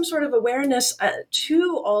brings some sort of awareness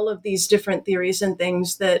to all of these different theories and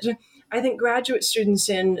things that I think graduate students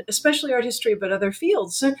in especially art history, but other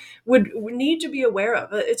fields, would need to be aware of.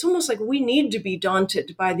 It's almost like we need to be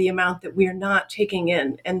daunted by the amount that we are not taking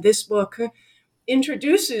in. And this book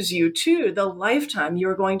introduces you to the lifetime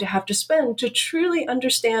you're going to have to spend to truly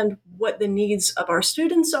understand what the needs of our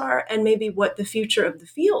students are and maybe what the future of the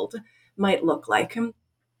field might look like.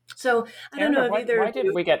 So I don't know if either. Why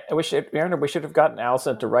did we get? We should have gotten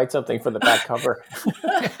Alison to write something for the back cover.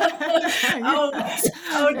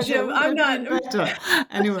 Jim, I'm not.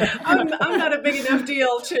 Anyway, I'm not a big enough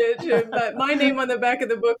deal to my name on the back of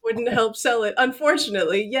the book wouldn't help sell it,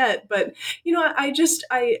 unfortunately, yet. But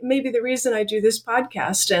I maybe the reason I do this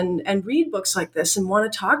podcast and read books like this and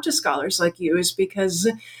want to talk to scholars like you is because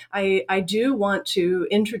I do want to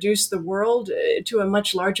introduce the world to a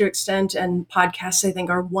much larger extent, and podcasts, I think,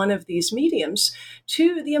 are one of these mediums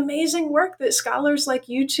to the amazing work that scholars like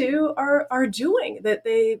you two are doing, that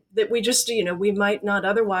we just, we might not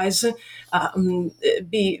otherwise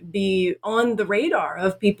be on the radar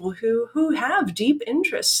of people who have deep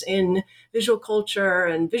interests in visual culture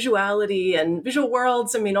and visuality and visual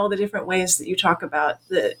worlds. I mean, all the different ways that you talk about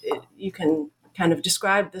you can kind of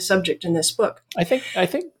describe the subject in this book. I think.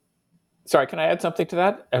 Sorry, can I add something to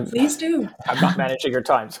that? Please do. I'm not managing your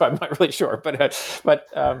time, so I'm not really sure. But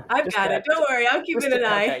I've got it. Don't worry, I'll keep it an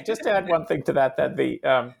eye. Okay, just to add one thing to that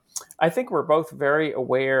I think we're both very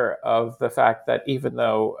aware of the fact that even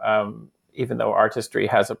though art history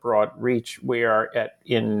has a broad reach, we are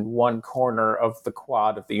in one corner of the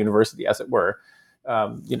quad of the university, as it were.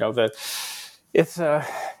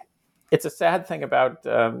 It's a sad thing about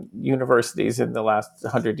universities in the last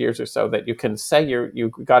 100 years or so, that you can say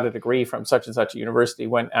you got a degree from such and such a university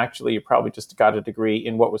when actually you probably just got a degree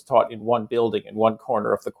in what was taught in one building, in one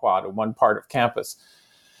corner of the quad, in one part of campus.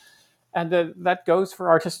 And that goes for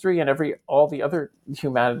art history and all the other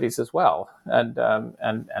humanities as well,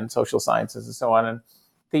 and social sciences and so on. And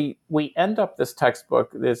we end up this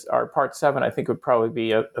textbook, our part 7, I think would probably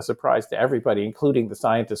be a surprise to everybody, including the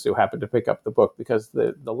scientists who happen to pick up the book, because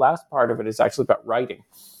the last part of it is actually about writing.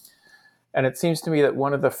 And it seems to me that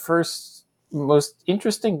one of the first, most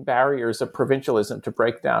interesting barriers of provincialism to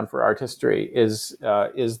break down for art history is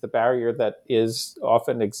the barrier that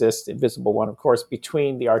often exists, invisible one, of course,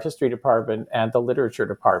 between the art history department and the literature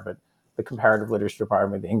department, the comparative literature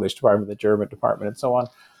department, the English department, the German department, and so on.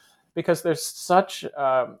 Because there's such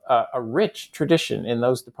a rich tradition in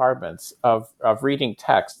those departments of reading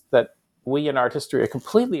text that we in art history are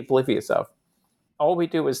completely oblivious of. All we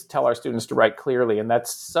do is tell our students to write clearly, and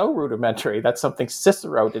that's so rudimentary. That's something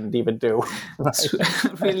Cicero didn't even do. It's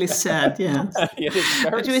really sad, yes. It is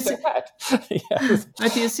very sad. Yes.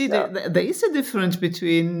 But you see, there is a difference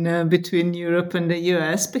between Europe and the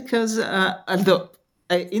US, because although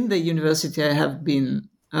in the university I have been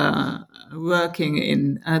working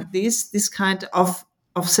in, this kind of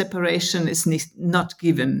separation is not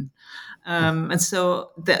given. And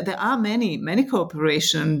so there are many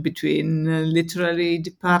cooperation between literary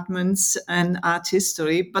departments and art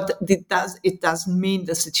history, but it doesn't mean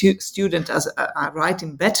that the students are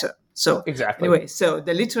writing better. So exactly. Anyway, so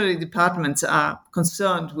the literary departments are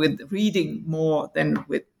concerned with reading more than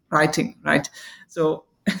with writing, right? So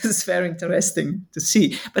it's very interesting to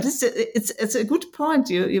see. But it's a good point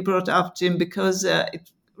you brought up, Jim, because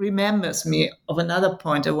it remembers me of another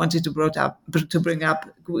point I wanted to bring up,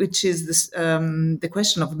 which is this the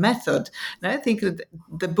question of method. And I think that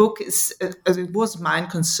the book is it was my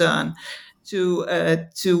concern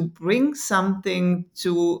to bring something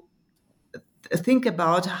to think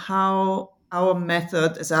about how our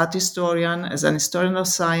method as art historian, as an historian of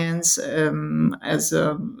science, as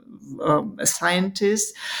a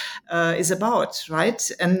scientist is about,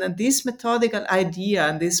 right? And this methodical idea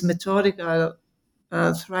and this methodical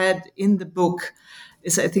thread in the book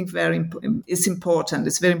is, I think, it's important.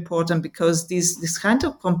 It's very important because this kind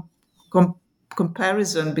of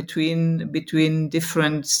comparison between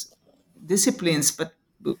different disciplines, but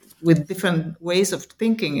with different ways of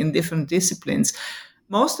thinking in different disciplines.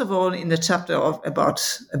 Most of all, in the chapter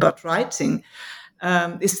about writing,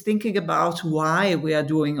 is thinking about why we are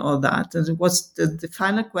doing all that. And it was the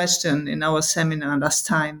final question in our seminar last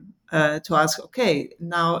time to ask, okay,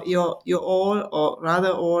 now you're all, or rather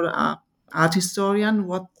all, are art historian.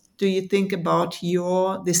 What do you think about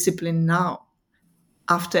your discipline now,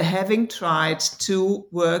 after having tried to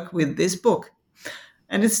work with this book?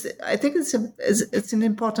 And I think it's an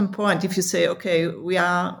important point. If you say, okay, we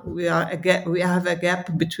have a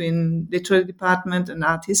gap between literary department and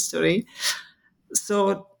art history,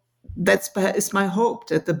 so it's my hope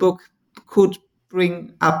that the book could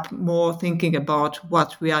bring up more thinking about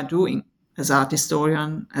what we are doing as art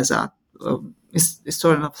historian, as art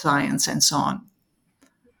historian of science, and so on.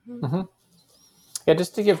 Mm-hmm. Yeah,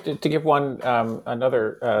 just to give one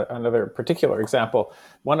another particular example.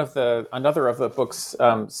 Another of the book's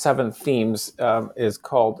 7 themes is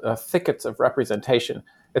called thickets of representation.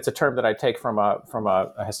 It's a term that I take from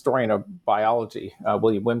a historian of biology,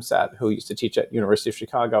 William Wimsatt, who used to teach at University of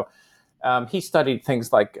Chicago. He studied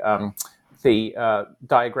things like the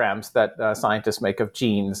diagrams that scientists make of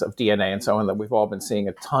genes, of DNA, and so on, that we've all been seeing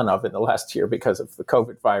a ton of in the last year because of the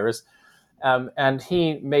COVID virus. And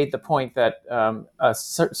he made the point that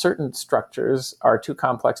certain structures are too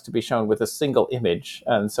complex to be shown with a single image.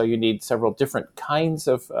 And so you need several different kinds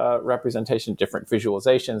of representation, different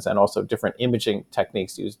visualizations, and also different imaging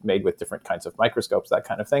techniques made with different kinds of microscopes, that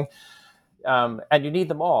kind of thing. And you need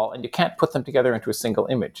them all, and you can't put them together into a single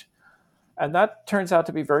image. And that turns out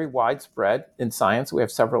to be very widespread in science. We have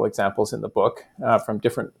several examples in the book from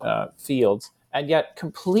different fields, and yet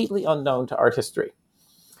completely unknown to art history.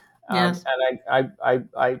 Yes. And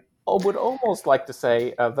I would almost like to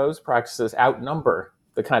say those practices outnumber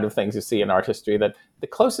the kind of things you see in art history. That the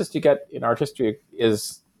closest you get in art history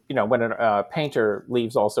is, when a painter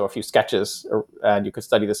leaves also a few sketches, and you could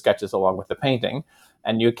study the sketches along with the painting,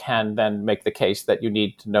 and you can then make the case that you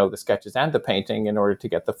need to know the sketches and the painting in order to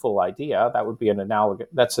get the full idea. That would be an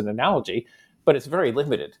analogy, but it's very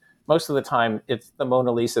limited. Most of the time, it's the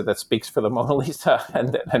Mona Lisa that speaks for the Mona Lisa,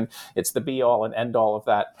 and it's the be-all and end-all of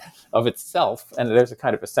that, of itself. And there's a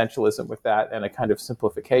kind of essentialism with that, and a kind of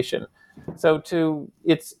simplification. So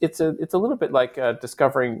it's a little bit like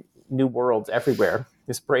discovering new worlds everywhere.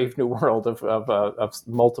 This brave new world of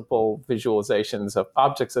multiple visualizations of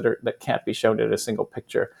objects that can't be shown in a single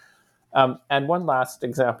picture. And one last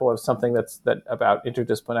example of something that about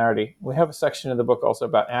interdisciplinarity. We have a section in the book also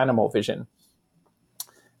about animal vision.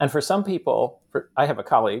 And for some people, I have a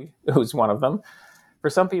colleague who's one of them, for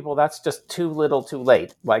some people, that's just too little too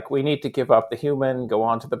late. Like, we need to give up the human, go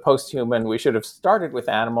on to the post-human. We should have started with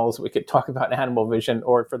animals. We could talk about animal vision,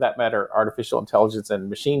 or for that matter, artificial intelligence and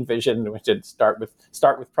machine vision. We should start with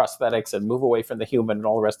prosthetics and move away from the human and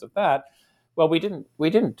all the rest of that. Well, we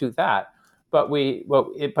didn't do that, but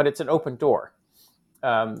it's an open door.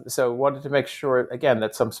 So wanted to make sure, again,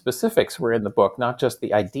 that some specifics were in the book, not just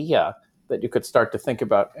the idea that you could start to think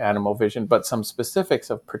about animal vision, but some specifics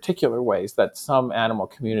of particular ways that some animal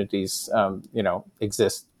communities,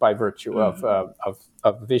 exist by virtue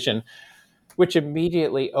of vision, which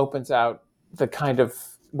immediately opens out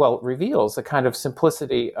reveals the kind of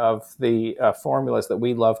simplicity of the formulas that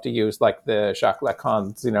we love to use, like the Jacques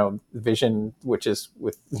Lacan's, vision, which is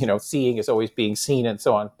with, seeing is always being seen and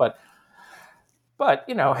so on. But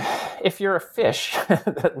if you're a fish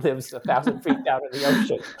that lives 1,000 feet down in the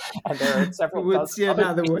ocean, and there are several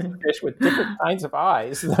dozen fish with different kinds of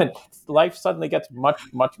eyes, then life suddenly gets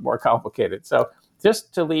much, much more complicated. So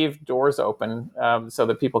just to leave doors open so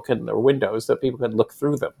that or windows, so people can look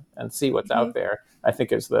through them and see what's out there, I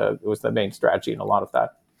think was the main strategy in a lot of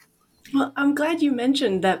that. Well, I'm glad you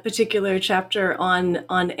mentioned that particular chapter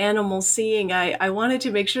on animal seeing. I wanted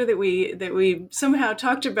to make sure that we somehow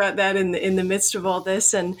talked about that in the midst of all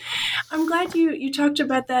this, and I'm glad you talked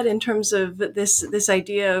about that in terms of this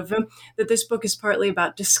idea of that this book is partly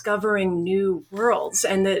about discovering new worlds,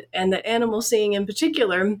 and that animal seeing in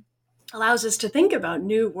particular allows us to think about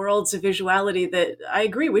new worlds of visuality that I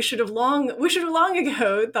agree we should have long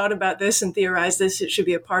ago thought about this and theorized this. It should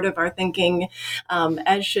be a part of our thinking,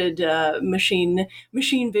 as should machine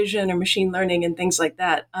vision or machine learning and things like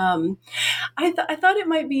that. I thought it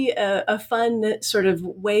might be a fun sort of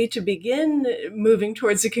way to begin moving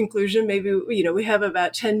towards a conclusion. Maybe we have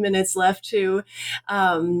about 10 minutes left to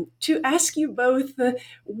ask you both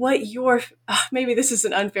what your maybe this is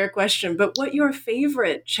an unfair question, but what your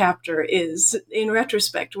favorite chapter is in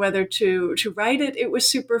retrospect, whether to write it was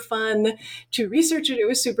super fun, to research it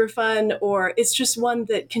was super fun, or it's just one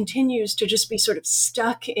that continues to just be sort of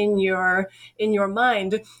stuck in your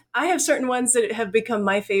mind. I have certain ones that have become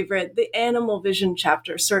my favorite. The animal vision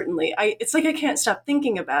chapter, certainly. It's like I can't stop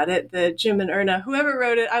thinking about it. The Jim and Erna, whoever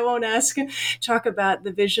wrote it, I won't ask, talk about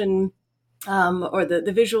the vision or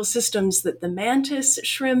the visual systems that the mantis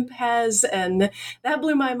shrimp has. And that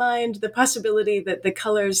blew my mind. The possibility that the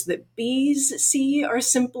colors that bees see are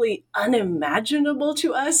simply unimaginable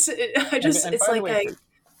to us. I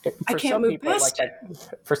can't move past it.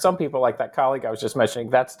 For some people, like that colleague I was just mentioning,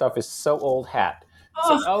 that stuff is so old hat.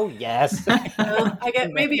 Oh yes.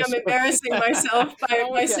 Maybe I'm embarrassing myself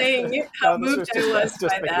by saying how moved I was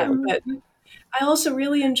by that. But I also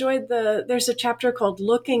really enjoyed there's a chapter called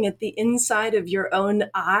Looking at the Inside of Your Own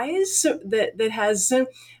Eyes that has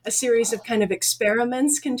a series of kind of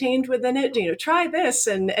experiments contained within it. Try this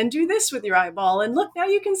and do this with your eyeball, and look, now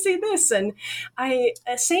you can see this. And I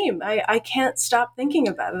can't stop thinking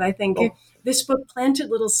about it. I think this book planted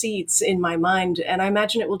little seeds in my mind, and I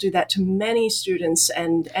imagine it will do that to many students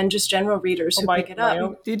and just general readers who pick it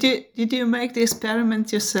up. Did you make the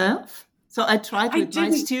experiment yourself? So I tried with my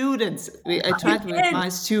students. I tried with my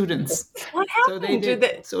students. What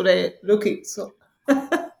happened? So they looking. So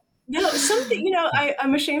something.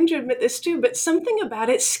 I'm ashamed to admit this too, but something about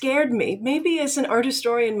it scared me. Maybe as an art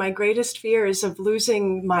historian, my greatest fear is of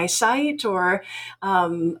losing my sight, or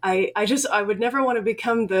I would never want to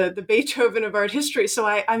become the Beethoven of art history. So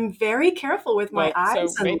I'm very careful with my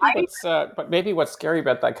eyes. But maybe what's scary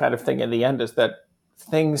about that kind of thing in the end is that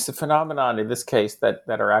the phenomenon in this case that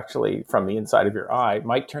are actually from the inside of your eye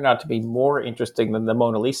might turn out to be more interesting than the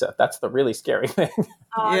Mona Lisa. That's the really scary thing.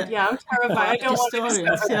 Yeah, I'm terrified. I don't want to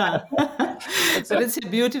discover that. But it's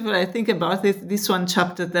beautiful. I think about this one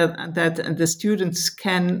chapter that the students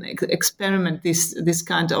can experiment this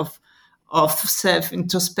kind of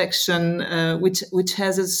self-introspection, which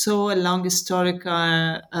has a long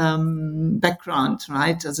historical background,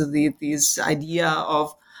 right? Also this idea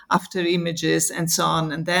of after images and so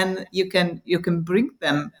on, and then you can bring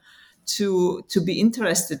them to be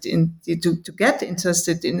interested to get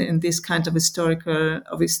interested in this kind of historical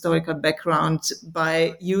background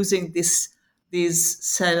by using these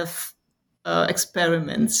self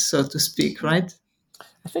experiments, so to speak, right?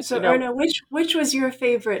 I think so. Erna, which was your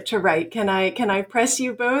favorite to write? Can I press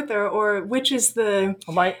you both, or which is the?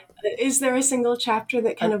 Is there a single chapter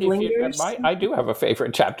that kind of lingers? I do have a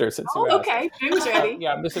favorite chapter. Since you asked. Okay, Jim's ready.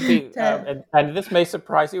 This would be, and this may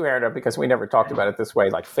surprise you, Erna, because we never talked about it this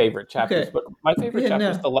way, like favorite chapters. Okay. But my favorite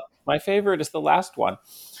my favorite is the last one.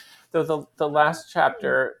 So the last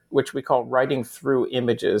chapter, which we call Writing Through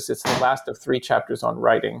Images, it's the last of 3 chapters on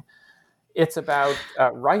writing. It's about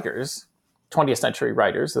writers. 20th century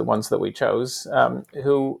writers, the ones that we chose,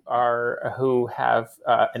 who have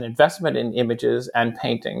an investment in images and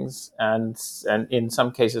paintings, and in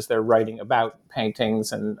some cases they're writing about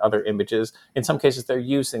paintings and other images. In some cases they're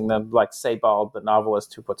using them, like Sebald, the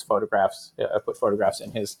novelist who put photographs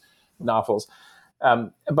in his novels.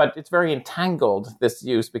 But it's very entangled, this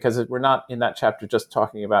use, because we're not in that chapter just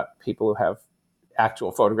talking about people who have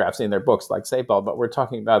actual photographs in their books like Sebald, but we're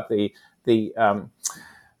talking about the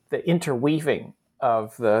interweaving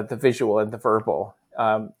of the visual and the verbal.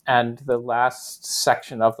 And the last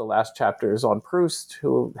section of the last chapter is on Proust,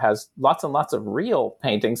 who has lots and lots of real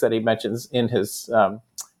paintings that he mentions in his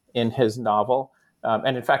novel.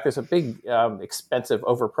 And in fact, there's a big, expensive,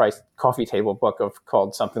 overpriced coffee table book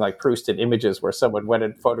called something like Proust in Images, where someone went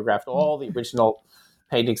and photographed all the original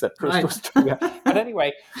paintings that Proust was doing. But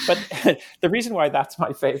anyway, the reason why that's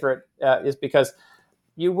my favorite is because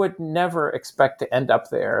you would never expect to end up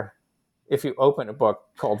there if you open a book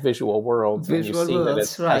called Visual Worlds and you see that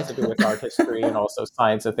it has to do with art history and also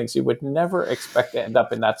science and things, you would never expect to end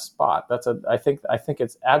up in that spot. I think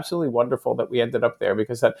it's absolutely wonderful that we ended up there,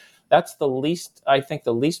 because that's the least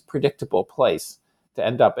predictable place to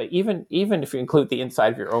end up, even if you include the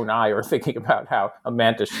inside of your own eye, or thinking about how a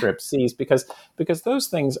mantis shrimp sees, because those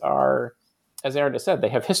things are, as Erin has said, they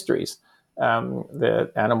have histories. The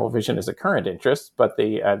animal vision is a current interest, but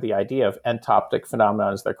the idea of entoptic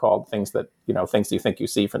phenomena, as they're called, things you think you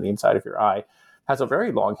see from the inside of your eye, has a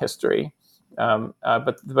very long history.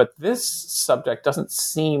 But this subject doesn't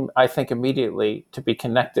seem, I think, immediately to be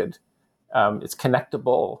connected. It's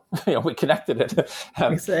connectable. We connected it.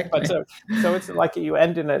 Exactly. But so it's like you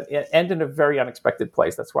end in a very unexpected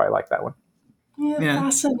place. That's why I like that one. Yeah,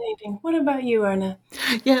 fascinating. What about you, Erna?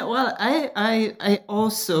 Yeah, well, I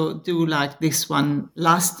also do like this one,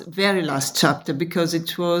 very last chapter, because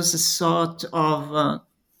it was a sort of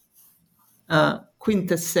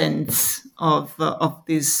quintessence of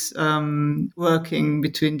this working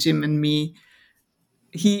between Jim and me.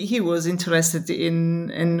 He was interested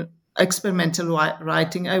in experimental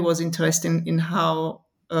writing. I was interested in how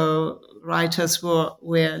writers were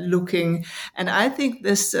looking, and I think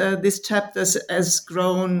this chapter has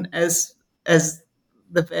grown as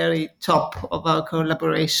the very top of our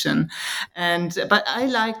collaboration. But I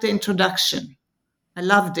like the introduction. I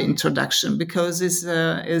love the introduction because it's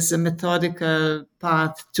a methodical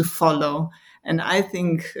path to follow, and I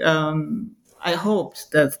think I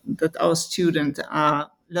hoped that our students are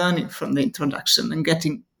learning from the introduction and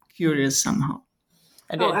getting curious somehow.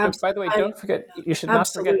 And by the way, don't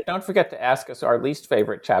forget to ask us our least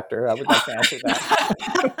favorite chapter. I would like to answer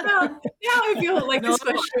that. Well, now I feel like this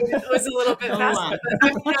question was a little bit faster.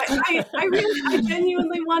 I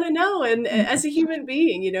genuinely want to know, and as a human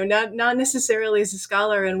being, not necessarily as a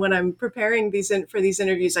scholar. And when I'm preparing for these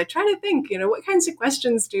interviews, I try to think, what kinds of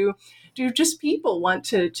questions do just people want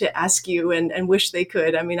to ask you and wish they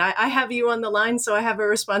could? I mean, I have you on the line, so I have a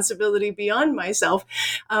responsibility beyond myself.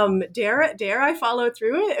 Dare I follow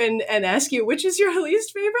through it and ask you, which is your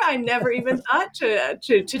least favorite? I never even thought to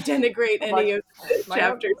denigrate any of the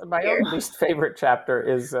chapters. My own least favorite chapter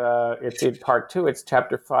is it's in part 2. It's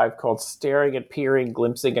chapter 5, called Staring and Peering,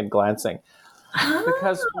 Glimpsing and Glancing,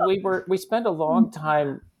 because we spent a long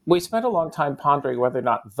time. We spent a long time pondering whether or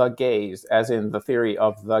not the gaze, as in the theory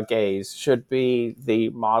of the gaze, should be the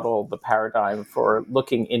model, the paradigm for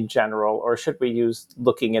looking in general, or should we use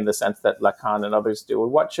looking in the sense that Lacan and others do?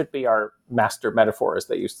 And what should be our master metaphor, as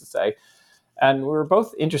they used to say? And we were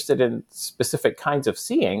both interested in specific kinds of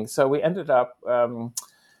seeing, so we ended up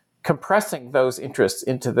compressing those interests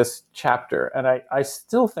into this chapter. And I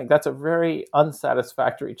still think that's a very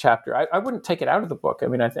unsatisfactory chapter. I wouldn't take it out of the book. I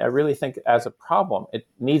mean, I really think as a problem, it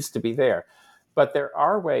needs to be there. But there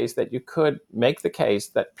are ways that you could make the case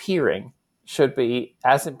that peering should be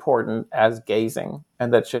as important as gazing,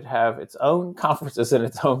 and that should have its own conferences in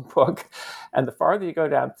its own book. And the farther you go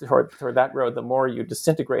down toward that road, the more you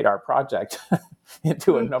disintegrate our project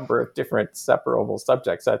into a number of different separable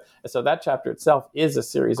subjects. So that chapter itself is a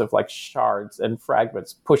series of like shards and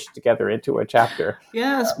fragments pushed together into a chapter.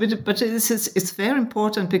 Yes, but it's very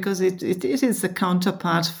important because it is the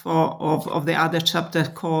counterpart of the other chapter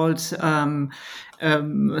called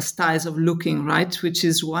Styles of Looking, right? Which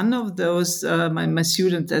is one of those, my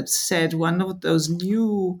student that said, one of those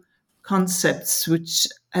new concepts which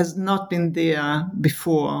has not been there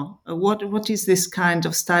before. What is this kind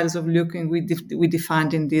of styles of looking we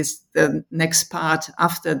defined in the next part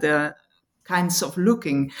after the kinds of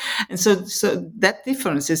looking, and so that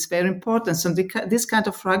difference is very important. So these kind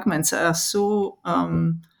of fragments are so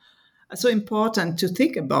important to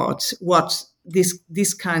think about what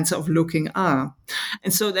these kinds of looking are.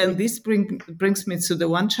 And so then this brings me to the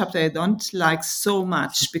one chapter I don't like so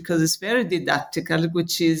much because it's very didactical,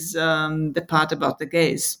 which is the part about the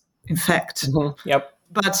gaze, in fact. Mm-hmm. Yep.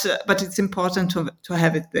 But it's important to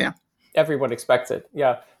have it there. Everyone expects it.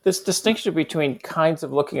 Yeah. This distinction between kinds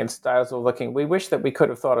of looking and styles of looking, we wish that we could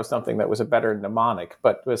have thought of something that was a better mnemonic,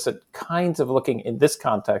 but was kinds of looking in this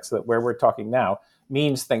context, that where we're talking now,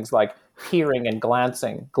 means things like peering and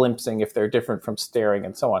glancing, glimpsing if they're different from staring,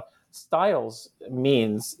 and so on. Styles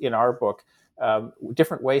means, in our book,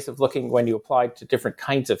 different ways of looking when you apply to different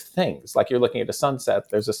kinds of things. Like you're looking at a sunset,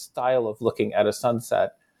 there's a style of looking at a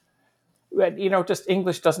sunset. Just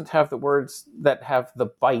English doesn't have the words that have the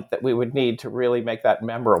bite that we would need to really make that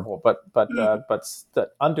memorable. But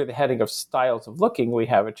under the heading of styles of looking, we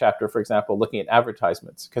have a chapter, for example, looking at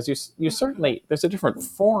advertisements, because you certainly, there's a different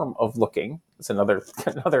form of looking. It's another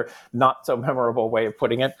not so memorable way of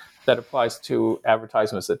putting it that applies to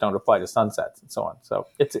advertisements that don't apply to sunsets and so on. So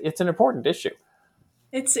it's an important issue.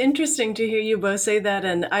 It's interesting to hear you both say that,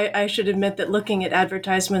 and I should admit that looking at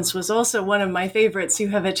advertisements was also one of my favorites. You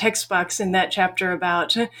have a text box in that chapter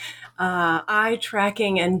about eye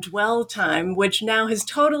tracking and dwell time, which now has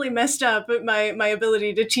totally messed up my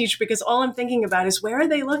ability to teach, because all I'm thinking about is, where are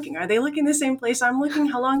they looking? Are they looking the same place I'm looking?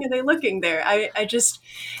 How long are they looking there? I just,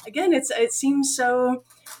 again, it seems so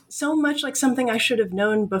much like something I should have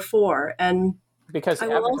known before. And because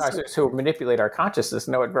advertisers who manipulate our consciousness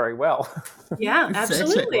know it very well. Yeah,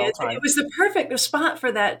 absolutely. It was the perfect spot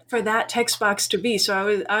for that text box to be.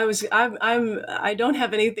 So I don't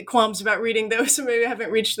have any qualms about reading those. So maybe I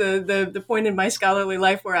haven't reached the point in my scholarly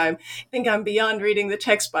life where I think I'm beyond reading the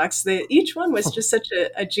text box. Each one was just such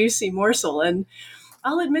a juicy morsel. And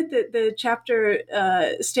I'll admit that the chapter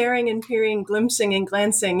Staring and Peering, Glimpsing and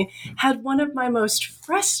Glancing had one of my most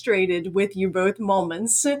frustrated with you both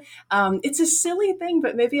moments. It's a silly thing,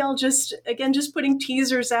 but maybe I'll just putting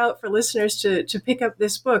teasers out for listeners to pick up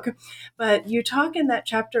this book. But you talk in that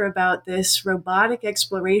chapter about this robotic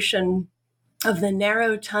exploration of the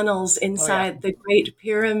narrow tunnels inside the Great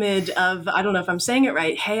Pyramid of, I don't know if I'm saying it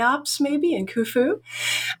right, Cheops maybe in Khufu.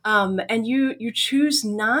 And you choose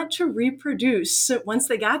not to reproduce, once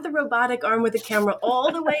they got the robotic arm with the camera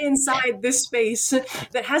all the way inside this space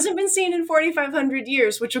that hasn't been seen in 4,500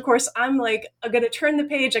 years, which of course I'm like, I'm going to turn the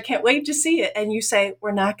page. I can't wait to see it. And you say,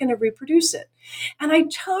 we're not going to reproduce it. And I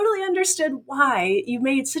totally understood why you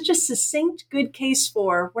made such a succinct, good case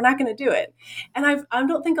for, we're not going to do it. And I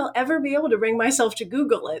don't think I'll ever be able to bring myself to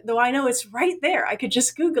Google it, though I know it's right there. I could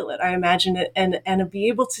just Google it, I imagine it, and be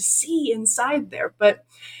able to see inside there. But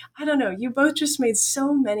I don't know, you both just made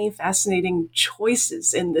so many fascinating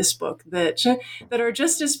choices in this book that are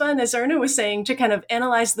just as fun, as Erna was saying, to kind of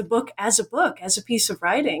analyze the book, as a piece of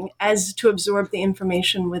writing, as to absorb the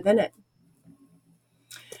information within it.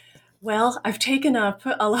 Well, I've taken up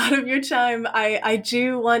a lot of your time. I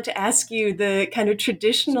do want to ask you the kind of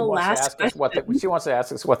traditional last question. She wants to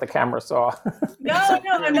ask us what the camera saw. No,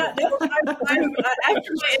 I'm not. No, I'm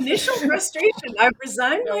after my initial frustration, I've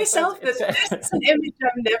resigned myself that this is an image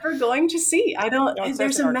I'm never going to see. I don't. No,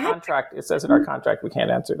 there's a contract. It says in our contract we can't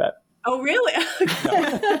answer that. Oh, really?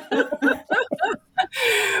 No.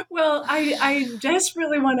 Well, I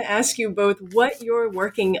desperately want to ask you both what you're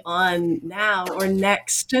working on now or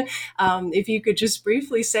next. If you could just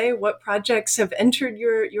briefly say what projects have entered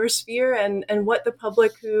your sphere and what the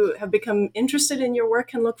public who have become interested in your work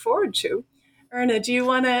can look forward to. Erna, do you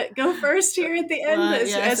want to go first here at the end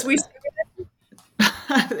as we start?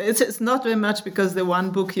 It's not very much, because the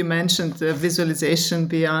one book you mentioned, Visualization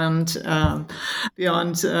Beyond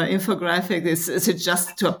Infographic, is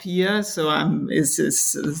just to appear. So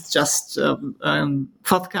it's just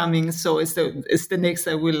forthcoming. So it's the next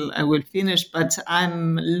I will finish. But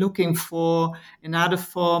I'm looking for another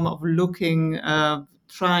form of looking.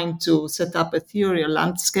 Trying to set up a theory of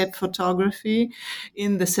landscape photography,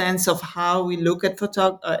 in the sense of how we look at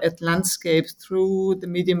landscapes through the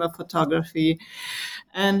medium of photography,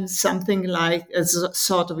 and something like a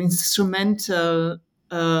sort of instrumental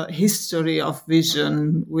history of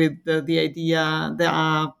vision, with the idea there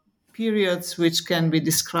are periods which can be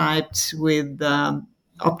described with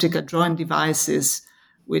optical drawing devices,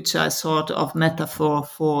 which are sort of metaphor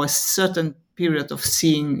for a certain period of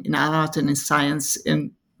seeing in art and in science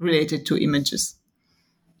and related to images.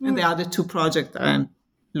 And the other two projects I'm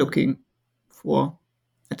looking for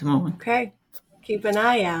at the moment. Okay. Keep an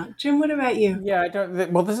eye out. Jim, what about you? Yeah,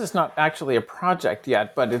 well, this is not actually a project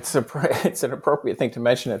yet, but it's an appropriate thing to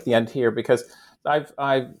mention at the end here, because I've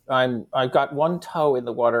got one toe in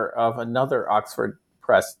the water of another Oxford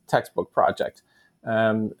Press textbook project.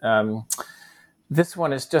 This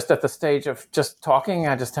one is just at the stage of just talking.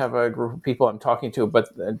 I just have a group of people I'm talking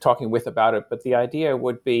with about it. But the idea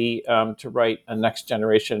would be to write a next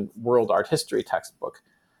generation world art history textbook,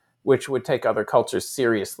 which would take other cultures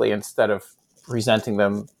seriously instead of presenting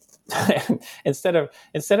them, instead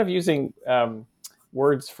of using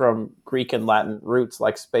words from Greek and Latin roots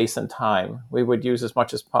like space and time. We would use as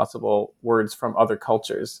much as possible words from other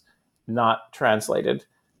cultures, not translated.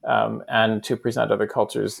 And to present other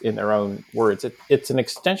cultures in their own words. It's an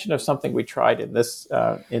extension of something we tried in this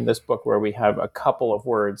book, where we have a couple of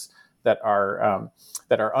words that are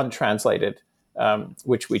untranslated,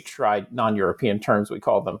 which we tried, non-European terms we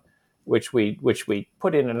call them, which we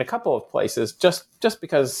put in a couple of places just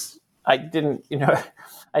because I didn't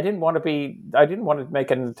want to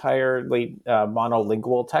make an entirely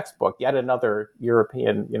monolingual textbook, yet another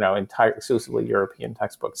European, exclusively European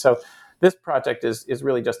textbook. So this project is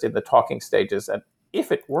really just in the talking stages, and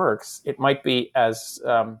if it works, it might be as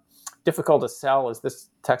difficult to sell as this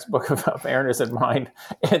textbook of Erna's and mine,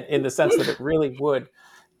 in the sense that it really would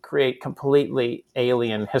create completely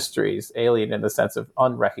alien histories, alien in the sense of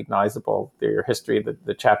unrecognizable. Their history,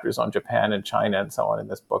 the chapters on Japan and China and so on in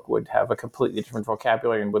this book would have a completely different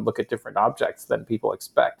vocabulary and would look at different objects than people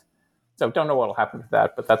expect. So don't know what will happen to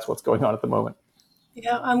that, but that's what's going on at the moment.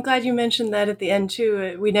 Yeah, I'm glad you mentioned that at the end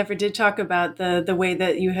too. We never did talk about the way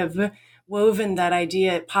that you have woven that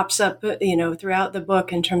idea. It pops up, throughout the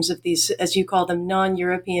book in terms of these, as you call them,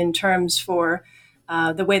 non-European terms for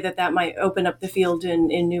the way that might open up the field in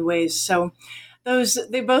new ways. So all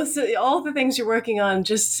the things you're working on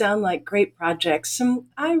just sound like great projects.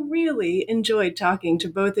 I really enjoyed talking to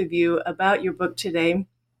both of you about your book today.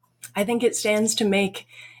 I think it stands to make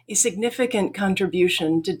a significant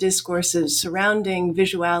contribution to discourses surrounding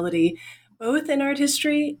visuality, both in art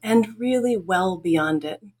history and really well beyond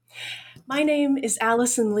it. My name is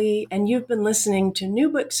Allison Lee, and you've been listening to New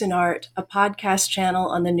Books in Art, a podcast channel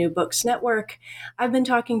on the New Books Network. I've been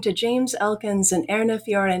talking to James Elkins and Erna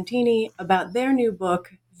Fiorentini about their new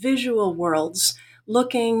book, Visual Worlds: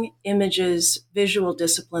 Looking, Images, Visual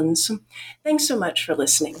Disciplines. Thanks so much for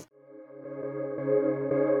listening.